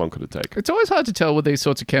 How long could it take? It's always hard to tell with these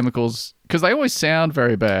sorts of chemicals because they always sound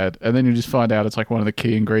very bad, and then you just find out it's like one of the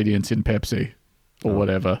key ingredients in Pepsi or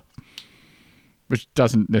whatever. Which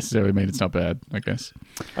doesn't necessarily mean it's not bad, I guess.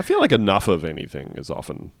 I feel like enough of anything is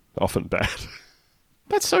often bad.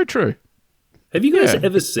 That's so true. Have you guys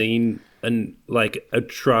ever seen a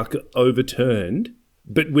truck overturned,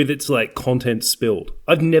 but with its like content spilled?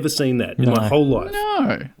 I've never seen that in my whole life.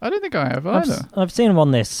 No, I don't think I have either. I've seen them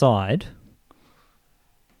on their side.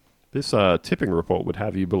 This tipping report would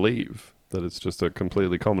have you believe that it's just a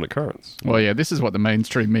completely common occurrence. Well, yeah, this is what the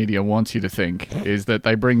mainstream media wants you to think, is that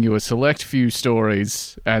they bring you a select few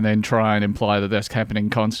stories and then try and imply that that's happening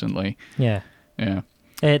constantly. Yeah. Yeah.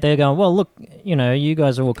 They're going, well, look, you know, you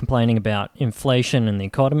guys are all complaining about inflation and the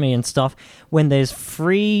economy and stuff when there's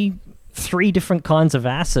three different kinds of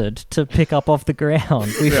acid to pick up off the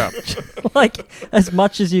ground. Like, as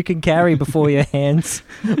much as you can carry before your hands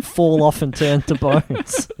fall off and turn to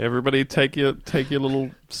bones. Everybody take your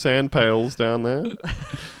little sand pails down there.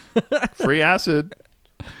 Free acid.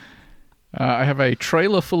 I have a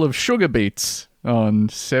trailer full of sugar beets on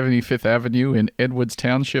 75th Avenue in Edwards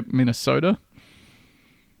Township, Minnesota.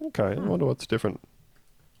 Okay, I wonder what's different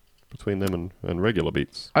between them and regular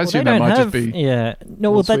beets. I assume that might just be... Yeah. No,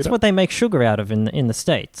 well, that's what they make sugar out of in the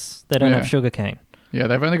States. They don't have sugar cane. Yeah,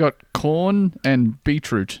 they've only got corn and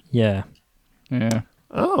beetroot. Yeah. Yeah.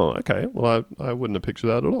 Oh, okay. Well, I wouldn't have pictured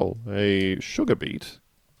that at all. A sugar beet.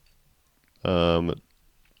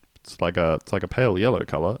 It's like a pale yellow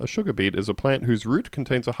color. A sugar beet is a plant whose root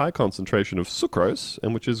contains a high concentration of sucrose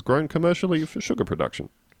and which is grown commercially for sugar production.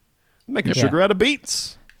 Making sugar out of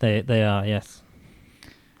beets. They are, yes.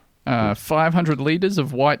 500 litres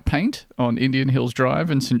of white paint on Indian Hills Drive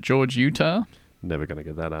in St. George, Utah. Never going to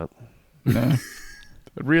get that out. No.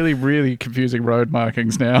 Really, really confusing road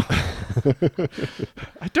markings now.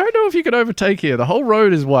 I don't know if you can overtake here. The whole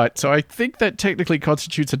road is white, so I think that technically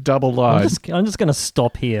constitutes a double line. I'm just going to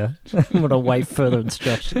stop here. I'm going to wait further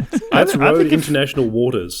instructions. That's road international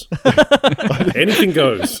waters. Anything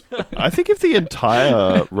goes. I think if the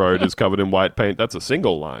entire road is covered in white paint, that's a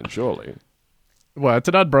single line, surely. Well, it's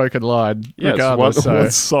an unbroken line, regardless.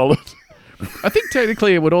 It's solid. I think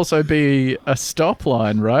technically it would also be a stop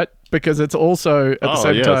line, right? Because it's also at the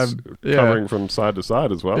same time covering from side to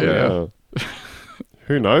side as well. Yeah.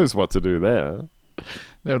 Who knows what to do there?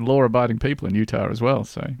 There are law-abiding people in Utah as well,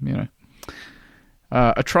 so you know.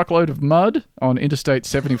 A truckload of mud on Interstate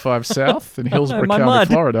 75 South in Hillsborough County,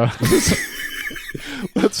 Florida.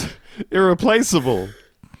 That's irreplaceable.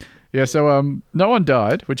 Yeah, so no one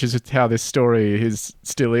died, which is how this story is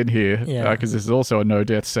still in here, because this is also a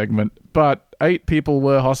no-death segment. But 8 people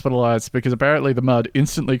were hospitalized because apparently the mud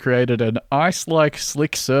instantly created an ice-like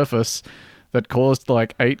slick surface that caused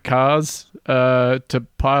like 8 cars to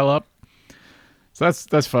pile up. So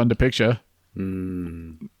that's fun to picture.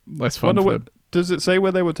 Less fun. Does it say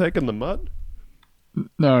where they were taking the mud?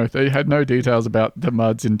 No, they had no details about the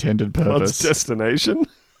mud's intended purpose. Mud's destination?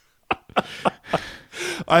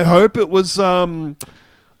 I hope it was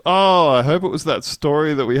Oh, I hope it was that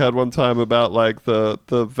story that we had one time about like the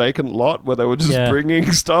vacant lot where they were just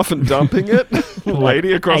bringing stuff and dumping it.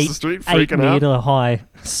 Lady across the street freaking 8 out. meter high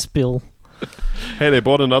spill. Hey, they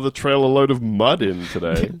bought another trailer load of mud in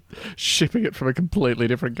today. Shipping it from a completely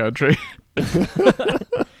different country.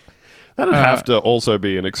 That'd have to also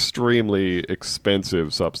be an extremely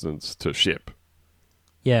expensive substance to ship.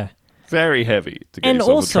 Yeah. Very heavy to get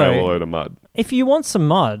yourself a trailer load of mud. If you want some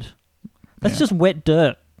mud, that's just wet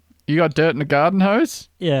dirt. You got dirt in a garden hose?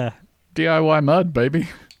 Yeah. DIY mud, baby.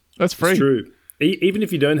 That's free. It's true. Even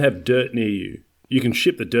if you don't have dirt near you, you can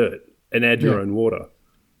ship the dirt and add your own water.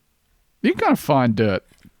 You can kind of find dirt,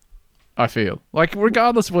 I feel. Like,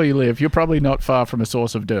 regardless of where you live, you're probably not far from a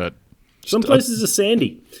source of dirt. Some places are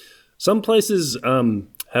sandy. Some places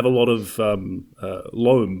have a lot of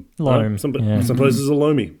loam. Loam. Some places are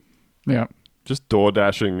loamy. Yeah. Just door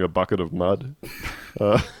dashing a bucket of mud.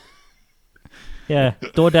 Yeah,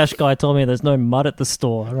 DoorDash guy told me there's no mud at the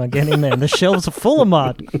store. And I get in there and the shelves are full of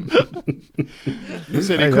mud. He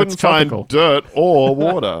said he couldn't find dirt or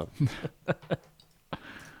water.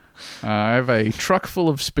 I have a truck full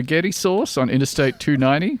of spaghetti sauce on Interstate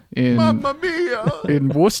 290 Mamma mia! in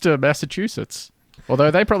Worcester, Massachusetts.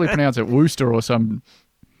 Although they probably pronounce it Worcester or some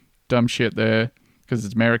dumb shit there because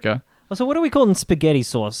it's America. So what are we calling spaghetti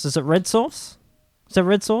sauce? Is it red sauce? Is that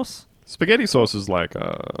red sauce? Spaghetti sauce is like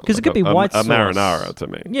a... Because it could be white sauce. A marinara to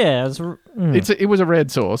me. Yeah. It was a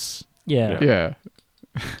red sauce. Yeah.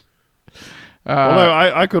 Although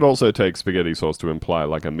I could also take spaghetti sauce to imply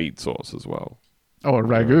like a meat sauce as well. Oh, a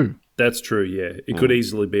ragu. That's true, yeah. It could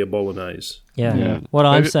easily be a bolognese. Yeah. What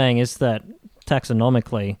I'm saying is that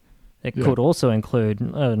taxonomically, it could also include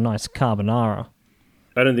a nice carbonara.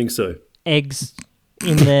 I don't think so. Eggs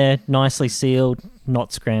in there, nicely sealed,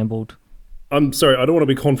 not scrambled. I'm sorry, I don't want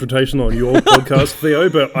to be confrontational on your podcast, Theo,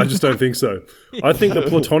 but I just don't think so. I think the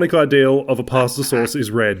platonic ideal of a pasta sauce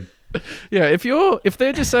is red. Yeah, if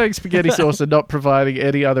they're just saying spaghetti sauce and not providing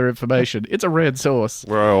any other information, it's a red sauce.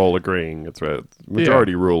 We're all agreeing it's red.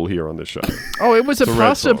 Majority rule here on this show. Oh, it was a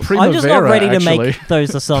pasta primavera, I'm just not ready to actually. make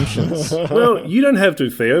those assumptions. Well, you don't have to,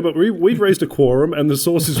 Theo, but we've raised a quorum and the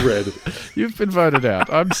sauce is red. You've been voted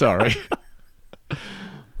out. I'm sorry.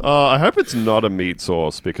 I hope it's not a meat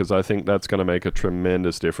sauce because I think that's going to make a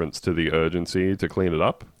tremendous difference to the urgency to clean it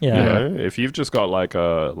up. Yeah. You know? If you've just got like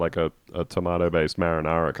a tomato-based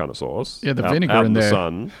marinara kind of sauce, the vinegar out in the there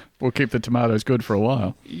sun, will keep the tomatoes good for a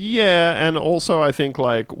while. Yeah, and also I think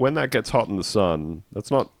like when that gets hot in the sun, that's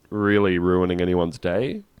not really ruining anyone's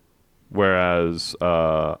day. Whereas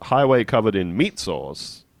highway covered in meat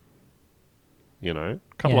sauce, you know,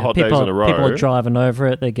 a couple of hot days in a row. People are driving over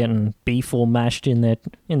it. They're getting beef all mashed in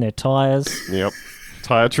their tires. Yep.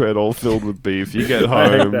 Tire tread all filled with beef. You get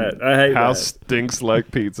home. I hate house that. stinks like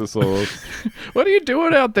pizza sauce. What are you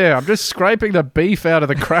doing out there? I'm just scraping the beef out of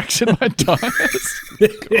the cracks in my tires.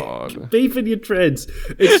 God. Beef in your treads.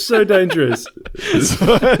 It's so dangerous.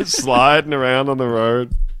 Sliding around on the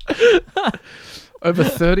road. Over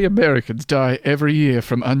 30 Americans die every year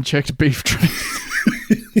from unchecked beef trains.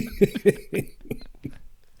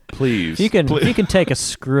 Please. If you can take a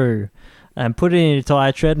screw and put it in your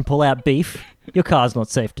tire tread and pull out beef, your car's not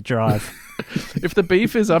safe to drive. If the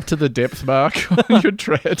beef is up to the depth mark on your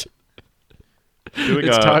tread,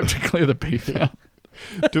 it's time to clear the beef out.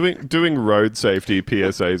 Doing road safety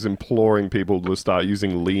PSAs, imploring people to start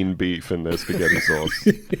using lean beef in their spaghetti sauce.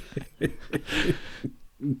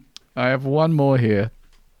 I have one more here.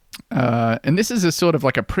 And this is a sort of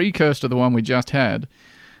like a precursor to the one we just had.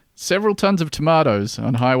 Several tons of tomatoes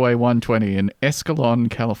on Highway 120 in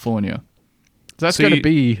Escalon, California. That's going to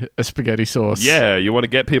be a spaghetti sauce. Yeah, you want to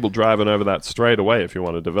get people driving over that straight away if you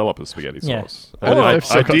want to develop a spaghetti sauce.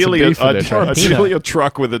 Ideally, a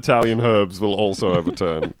truck with Italian herbs will also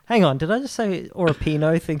overturn. Hang on, did I just say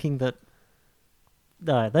Oropino thinking that...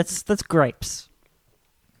 No, that's grapes.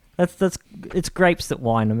 It's grapes that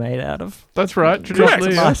wine are made out of. That's right. Correct,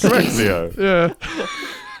 Leo. Yeah.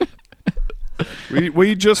 Were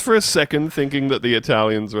you just for a second thinking that the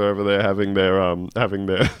Italians were over there having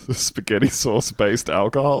their spaghetti sauce based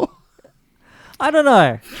alcohol? I don't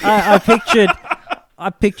know. I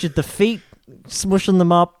pictured the feet smushing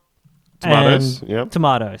them up. Tomatoes, and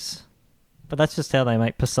tomatoes. But that's just how they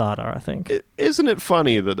make passata, I think. Isn't it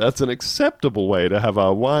funny that that's an acceptable way to have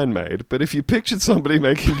our wine made? But if you pictured somebody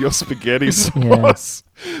making your spaghetti sauce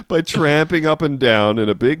by tramping up and down in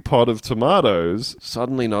a big pot of tomatoes,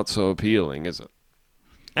 suddenly not so appealing, is it?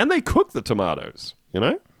 And they cook the tomatoes, you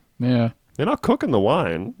know? Yeah. They're not cooking the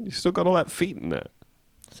wine. You still got all that feet in there.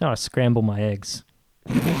 That's how I scramble my eggs.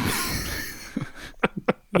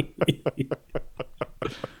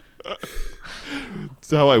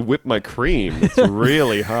 how I whip my cream. It's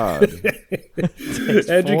really hard.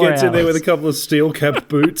 Andrew gets in there with a couple of steel-capped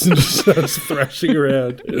boots and just starts thrashing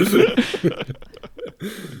around.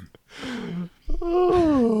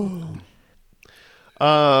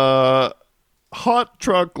 Hot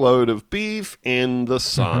truckload of beef in the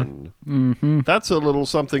sun. Mm-hmm. That's a little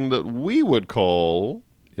something that we would call,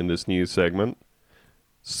 in this news segment,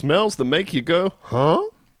 smells that make you go, huh?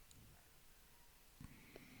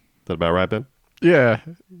 Is that about right, Ben? Yeah.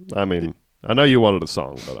 I mean, I know you wanted a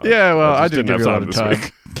song, but I just didn't give you a lot of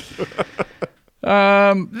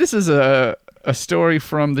time. This is a story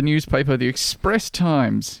from the newspaper The Express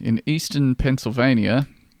Times in eastern Pennsylvania.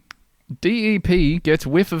 DEP gets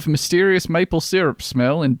whiff of mysterious maple syrup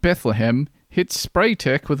smell in Bethlehem, hits spray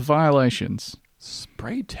tech with violations.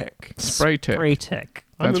 Spray tech? Spray tech. Spray tech.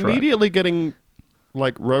 I'm immediately getting,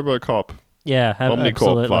 like, RoboCop, Omnicorp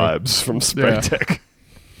absolutely. vibes from spray tech.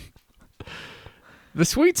 The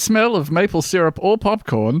sweet smell of maple syrup or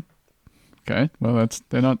popcorn, okay, well,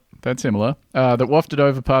 they're not that similar, that wafted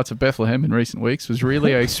over parts of Bethlehem in recent weeks was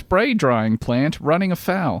really a spray drying plant running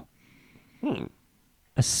afoul.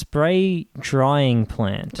 A spray drying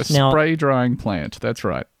plant. Spray drying plant, that's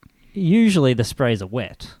right. Usually the sprays are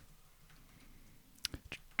wet.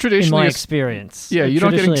 Traditionally, in my experience. Yeah, you're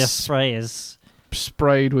not getting a spray is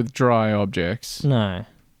sprayed with dry objects. No.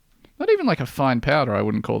 Not even like a fine powder, I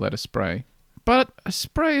wouldn't call that a spray. But a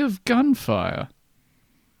spray of gunfire.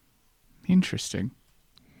 Interesting.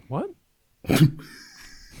 What?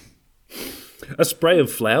 A spray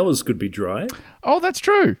of flowers could be dry. Oh, that's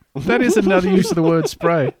true. That is another use of the word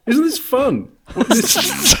spray. Isn't this fun?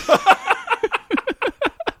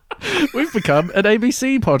 We've become an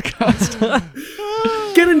ABC podcast.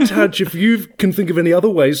 Get in touch if you can think of any other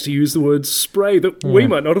ways to use the word spray that we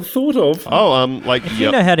might not have thought of. Oh, like... If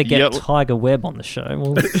you know how to get Tiger Webb on the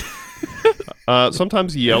show, well...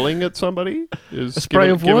 sometimes yelling at somebody is a spray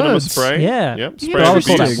giving them a spray. Yeah. Yep. Spray I would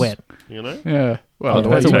call that wet. You know? Yeah. Well,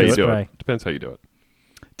 depends how you do spray. it. Depends how you do it.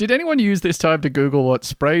 Did anyone use this time to Google what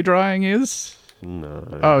spray drying is?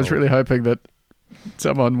 No. I was really hoping that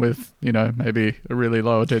someone with, maybe a really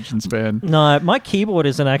low attention span. No, my keyboard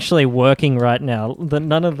isn't actually working right now.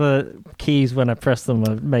 None of the keys, when I press them,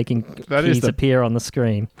 are making keys appear on the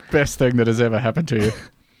screen. Best thing that has ever happened to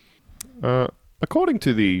you. According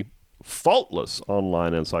to the faultless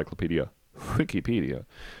online encyclopedia, Wikipedia,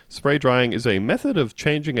 spray drying is a method of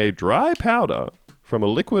changing a dry powder from a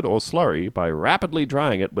liquid or slurry by rapidly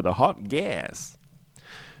drying it with a hot gas.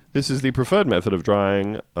 This is the preferred method of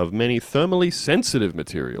drying of many thermally sensitive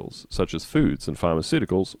materials, such as foods and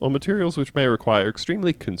pharmaceuticals, or materials which may require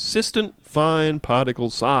extremely consistent fine particle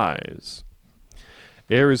size.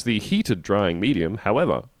 Air is the heated drying medium,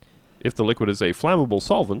 however. If the liquid is a flammable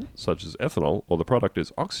solvent, such as ethanol, or the product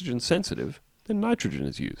is oxygen sensitive, then nitrogen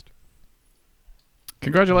is used.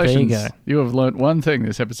 Congratulations. There you go. You have learnt one thing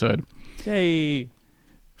this episode. Yay.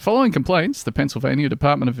 Following complaints, the Pennsylvania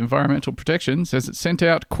Department of Environmental Protection says it sent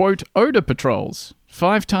out, quote, odor patrols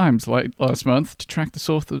 5 times late last month to track the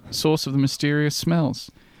source of the mysterious smells.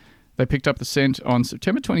 They picked up the scent on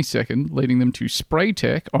September 22nd, leading them to Spray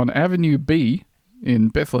Tech on Avenue B in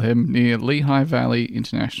Bethlehem near Lehigh Valley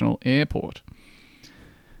International Airport.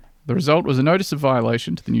 The result was a notice of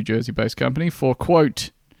violation to the New Jersey-based company for, quote,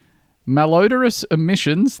 malodorous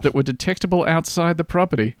emissions that were detectable outside the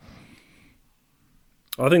property.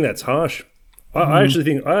 I think that's harsh. I actually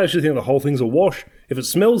think the whole thing's a wash. If it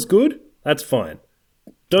smells good, that's fine.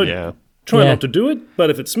 Don't try not to do it, but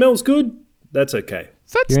if it smells good, that's okay.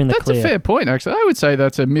 That's a fair point, actually. I would say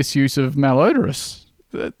that's a misuse of malodorous.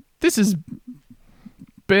 This is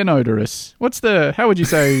benodorous. How would you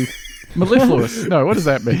say mellifluous? No, what does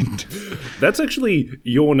that mean? That's actually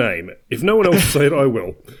your name. If no one else will say it, I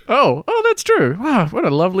will. Oh, that's true. Wow, what a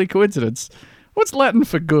lovely coincidence. What's Latin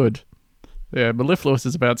for good? Yeah, mellifluous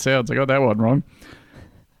is about sounds. I got that one wrong.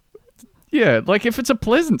 Yeah, like if it's a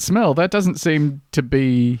pleasant smell, that doesn't seem to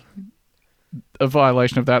be a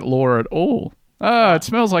violation of that law at all. It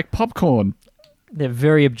smells like popcorn. They're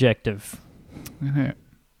very objective. Yeah.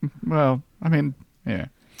 Well, I mean, yeah.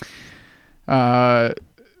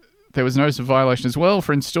 There was notice of violation as well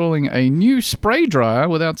for installing a new spray dryer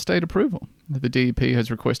without state approval. The DEP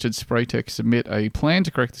has requested Spraytech submit a plan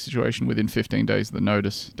to correct the situation within 15 days of the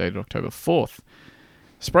notice, dated October 4th.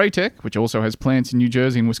 Spraytech, which also has plants in New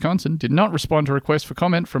Jersey and Wisconsin, did not respond to a request for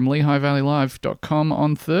comment from LehighValleyLive.com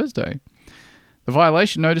on Thursday. The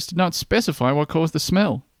violation notice did not specify what caused the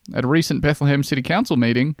smell. At a recent Bethlehem City Council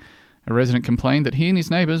meeting, a resident complained that he and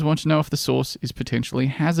his neighbours want to know if the source is potentially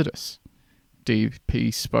hazardous.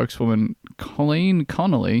 DEP spokeswoman Colleen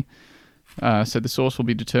Connolly said the source will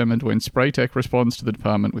be determined when Spraytech responds to the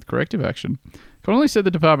department with corrective action. Connolly said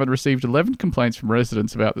the department received 11 complaints from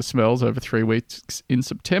residents about the smells over 3 weeks in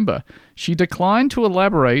September. She declined to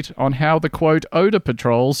elaborate on how the, quote, odour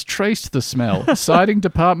patrols traced the smell, citing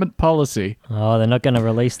department policy. Oh, they're not going to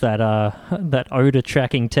release that that odour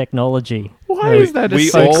tracking technology. Why is that a We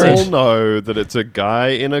secret? all know that it's a guy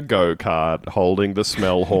in a go-kart holding the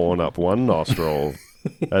smell horn up one nostril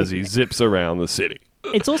as he zips around the city.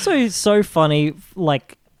 It's also so funny,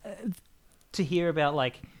 like, to hear about,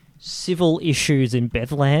 like, civil issues in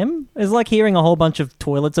Bethlehem. It's like hearing a whole bunch of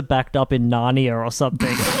toilets are backed up in Narnia or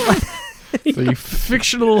something. The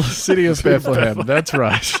fictional city of Bethlehem. That's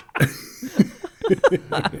right.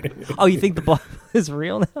 Oh, you think the Bible is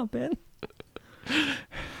real now, Ben?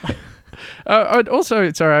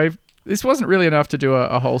 Also, sorry, this wasn't really enough to do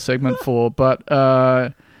a whole segment for, but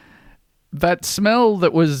that smell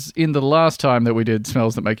that was in the last time that we did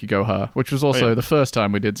Smells That Make You Go Ha, which was also the first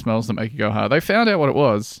time we did Smells That Make You Go Ha, they found out what it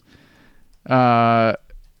was.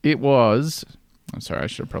 It was... I'm sorry, I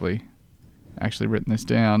should have probably actually written this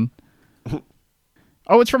down.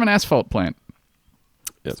 Oh, it's from an asphalt plant.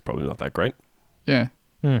 Yeah, it's probably not that great. Yeah.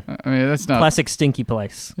 I mean, that's not... Classic stinky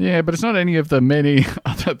place. Yeah, but it's not any of the many...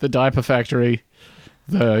 the diaper factory,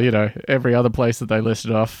 every other place that they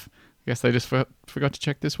listed off. I guess they just forgot to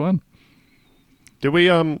check this one. Did we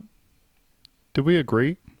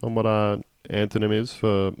agree on what our antonym is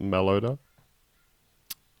for malodor?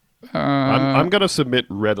 I'm going to submit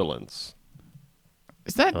redolence.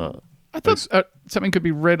 Is that... I thought something could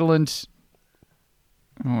be redolent...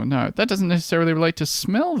 Oh, no. That doesn't necessarily relate to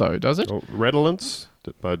smell, though, does it? Oh, redolence,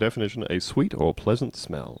 by definition, a sweet or pleasant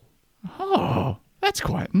smell. Oh, that's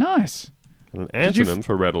quite nice. And an antonym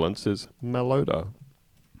for redolence is malodor.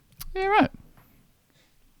 Yeah, right.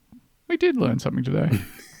 We did learn something today.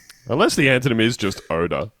 Unless the antonym is just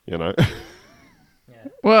odor,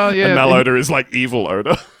 Well, yeah. And malodor is like evil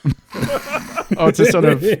odor. Oh, it's a sort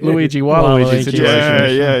of Luigi Waluigi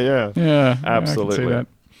situation. Yeah. Yeah, absolutely. I can see that.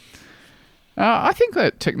 I think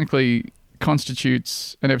that technically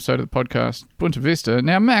constitutes an episode of the podcast Bunta Vista.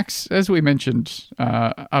 Now, Max, as we mentioned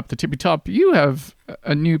up the tippy top, you have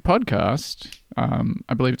a new podcast.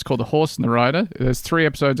 I believe it's called The Horse and the Rider. There's 3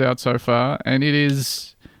 episodes out so far, and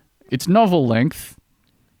it's novel length,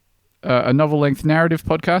 a novel length narrative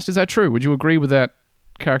podcast. Is that true? Would you agree with that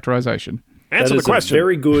characterization? Answer the question. A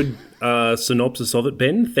very good synopsis of it,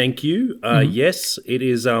 Ben. Thank you. Yes, it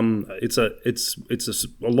is. It's a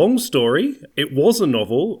long story. It was a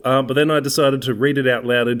novel, but then I decided to read it out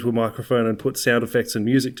loud into a microphone and put sound effects and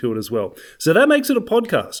music to it as well. So that makes it a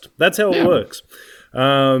podcast. That's how it works.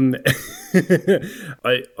 I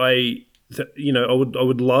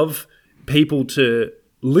would love people to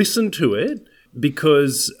listen to it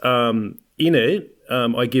because in it.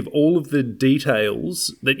 I give all of the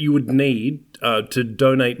details that you would need to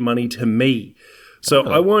donate money to me. So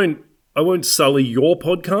I won't sully your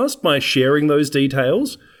podcast by sharing those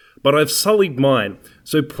details, but I've sullied mine.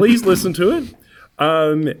 So please listen to it.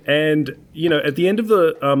 And at the end of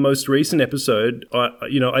the most recent episode,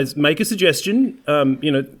 I make a suggestion.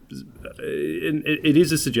 It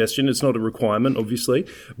is a suggestion. It's not a requirement, obviously.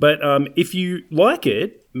 But if you like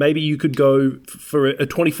it, maybe you could go for a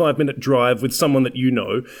 25-minute drive with someone that you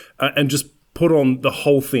know and just put on the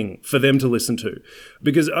whole thing for them to listen to.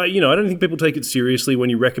 Because, I don't think people take it seriously when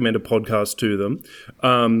you recommend a podcast to them.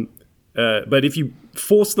 But if you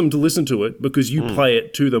force them to listen to it because you play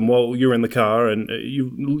it to them while you're in the car and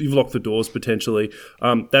you've locked the doors potentially,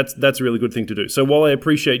 that's a really good thing to do. So while I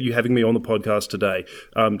appreciate you having me on the podcast today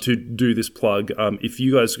to do this plug, if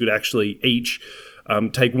you guys could actually each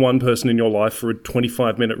take one person in your life for a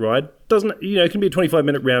 25-minute ride, it can be a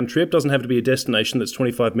 25-minute round trip, doesn't have to be a destination that's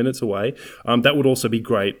 25 minutes away. That would also be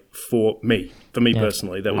great for me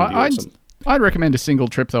personally. That would be awesome. I'd recommend a single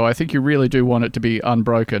trip, though. I think you really do want it to be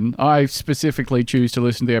unbroken. I specifically choose to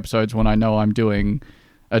listen to the episodes when I know I'm doing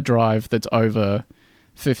a drive that's over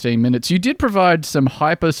 15 minutes. You did provide some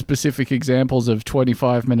hyper-specific examples of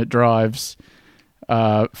 25-minute drives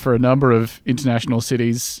for a number of international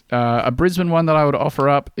cities. A Brisbane one that I would offer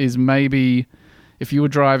up is maybe if you were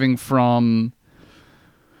driving from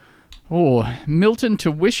Milton to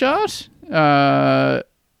Wishart.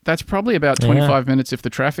 That's probably about 25 minutes if the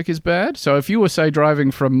traffic is bad. So if you were, say, driving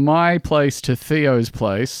from my place to Theo's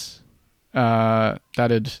place, that's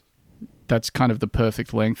kind of the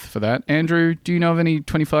perfect length for that. Andrew, do you know of any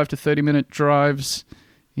 25 to 30-minute drives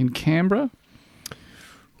in Canberra?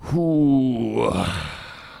 Ooh,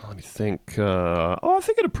 let me think. I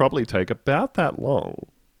think it'd probably take about that long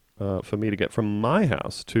for me to get from my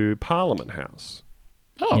house to Parliament House.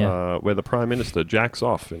 where the Prime Minister jacks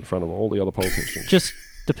off in front of all the other politicians. Just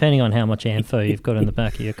depending on how much ANFO you've got in the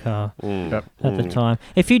back of your car at the time.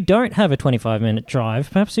 If you don't have a 25-minute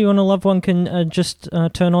drive, perhaps you and a loved one can just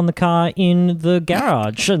turn on the car in the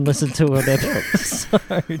garage and listen to an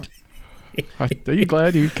episode. Are you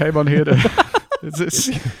glad you came on here to...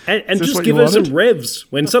 And just give us some revs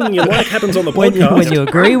when something you like happens on the podcast. When you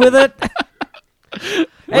agree with it.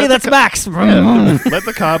 Hey, that's Max. Let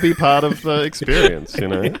the car be part of the experience, you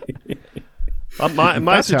know.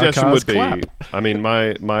 My suggestion would be,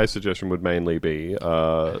 my suggestion would mainly be,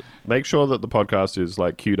 make sure that the podcast is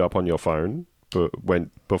like queued up on your phone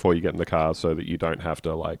before you get in the car, so that you don't have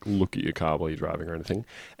to like look at your car while you're driving or anything,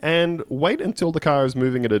 and wait until the car is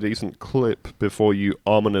moving at a decent clip before you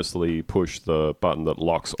ominously push the button that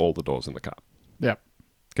locks all the doors in the car. Yeah.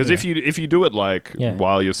 Because if you do it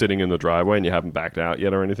while you're sitting in the driveway and you haven't backed out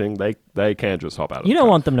yet or anything, they can just hop out. You don't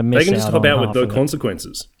want them to miss out. They can just hop out with no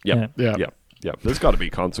consequences. Yep. There's got to be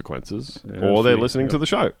consequences, or they're listening to the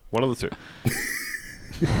show. One of the two.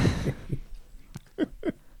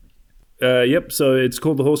 So it's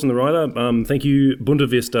called The Horse and the Rider. Thank you, Bunta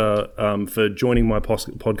Vista, for joining my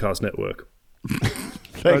podcast network.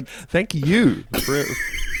 Thank you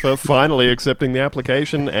for finally accepting the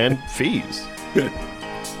application and fees.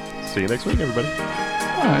 See you next week, everybody.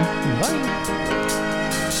 Bye.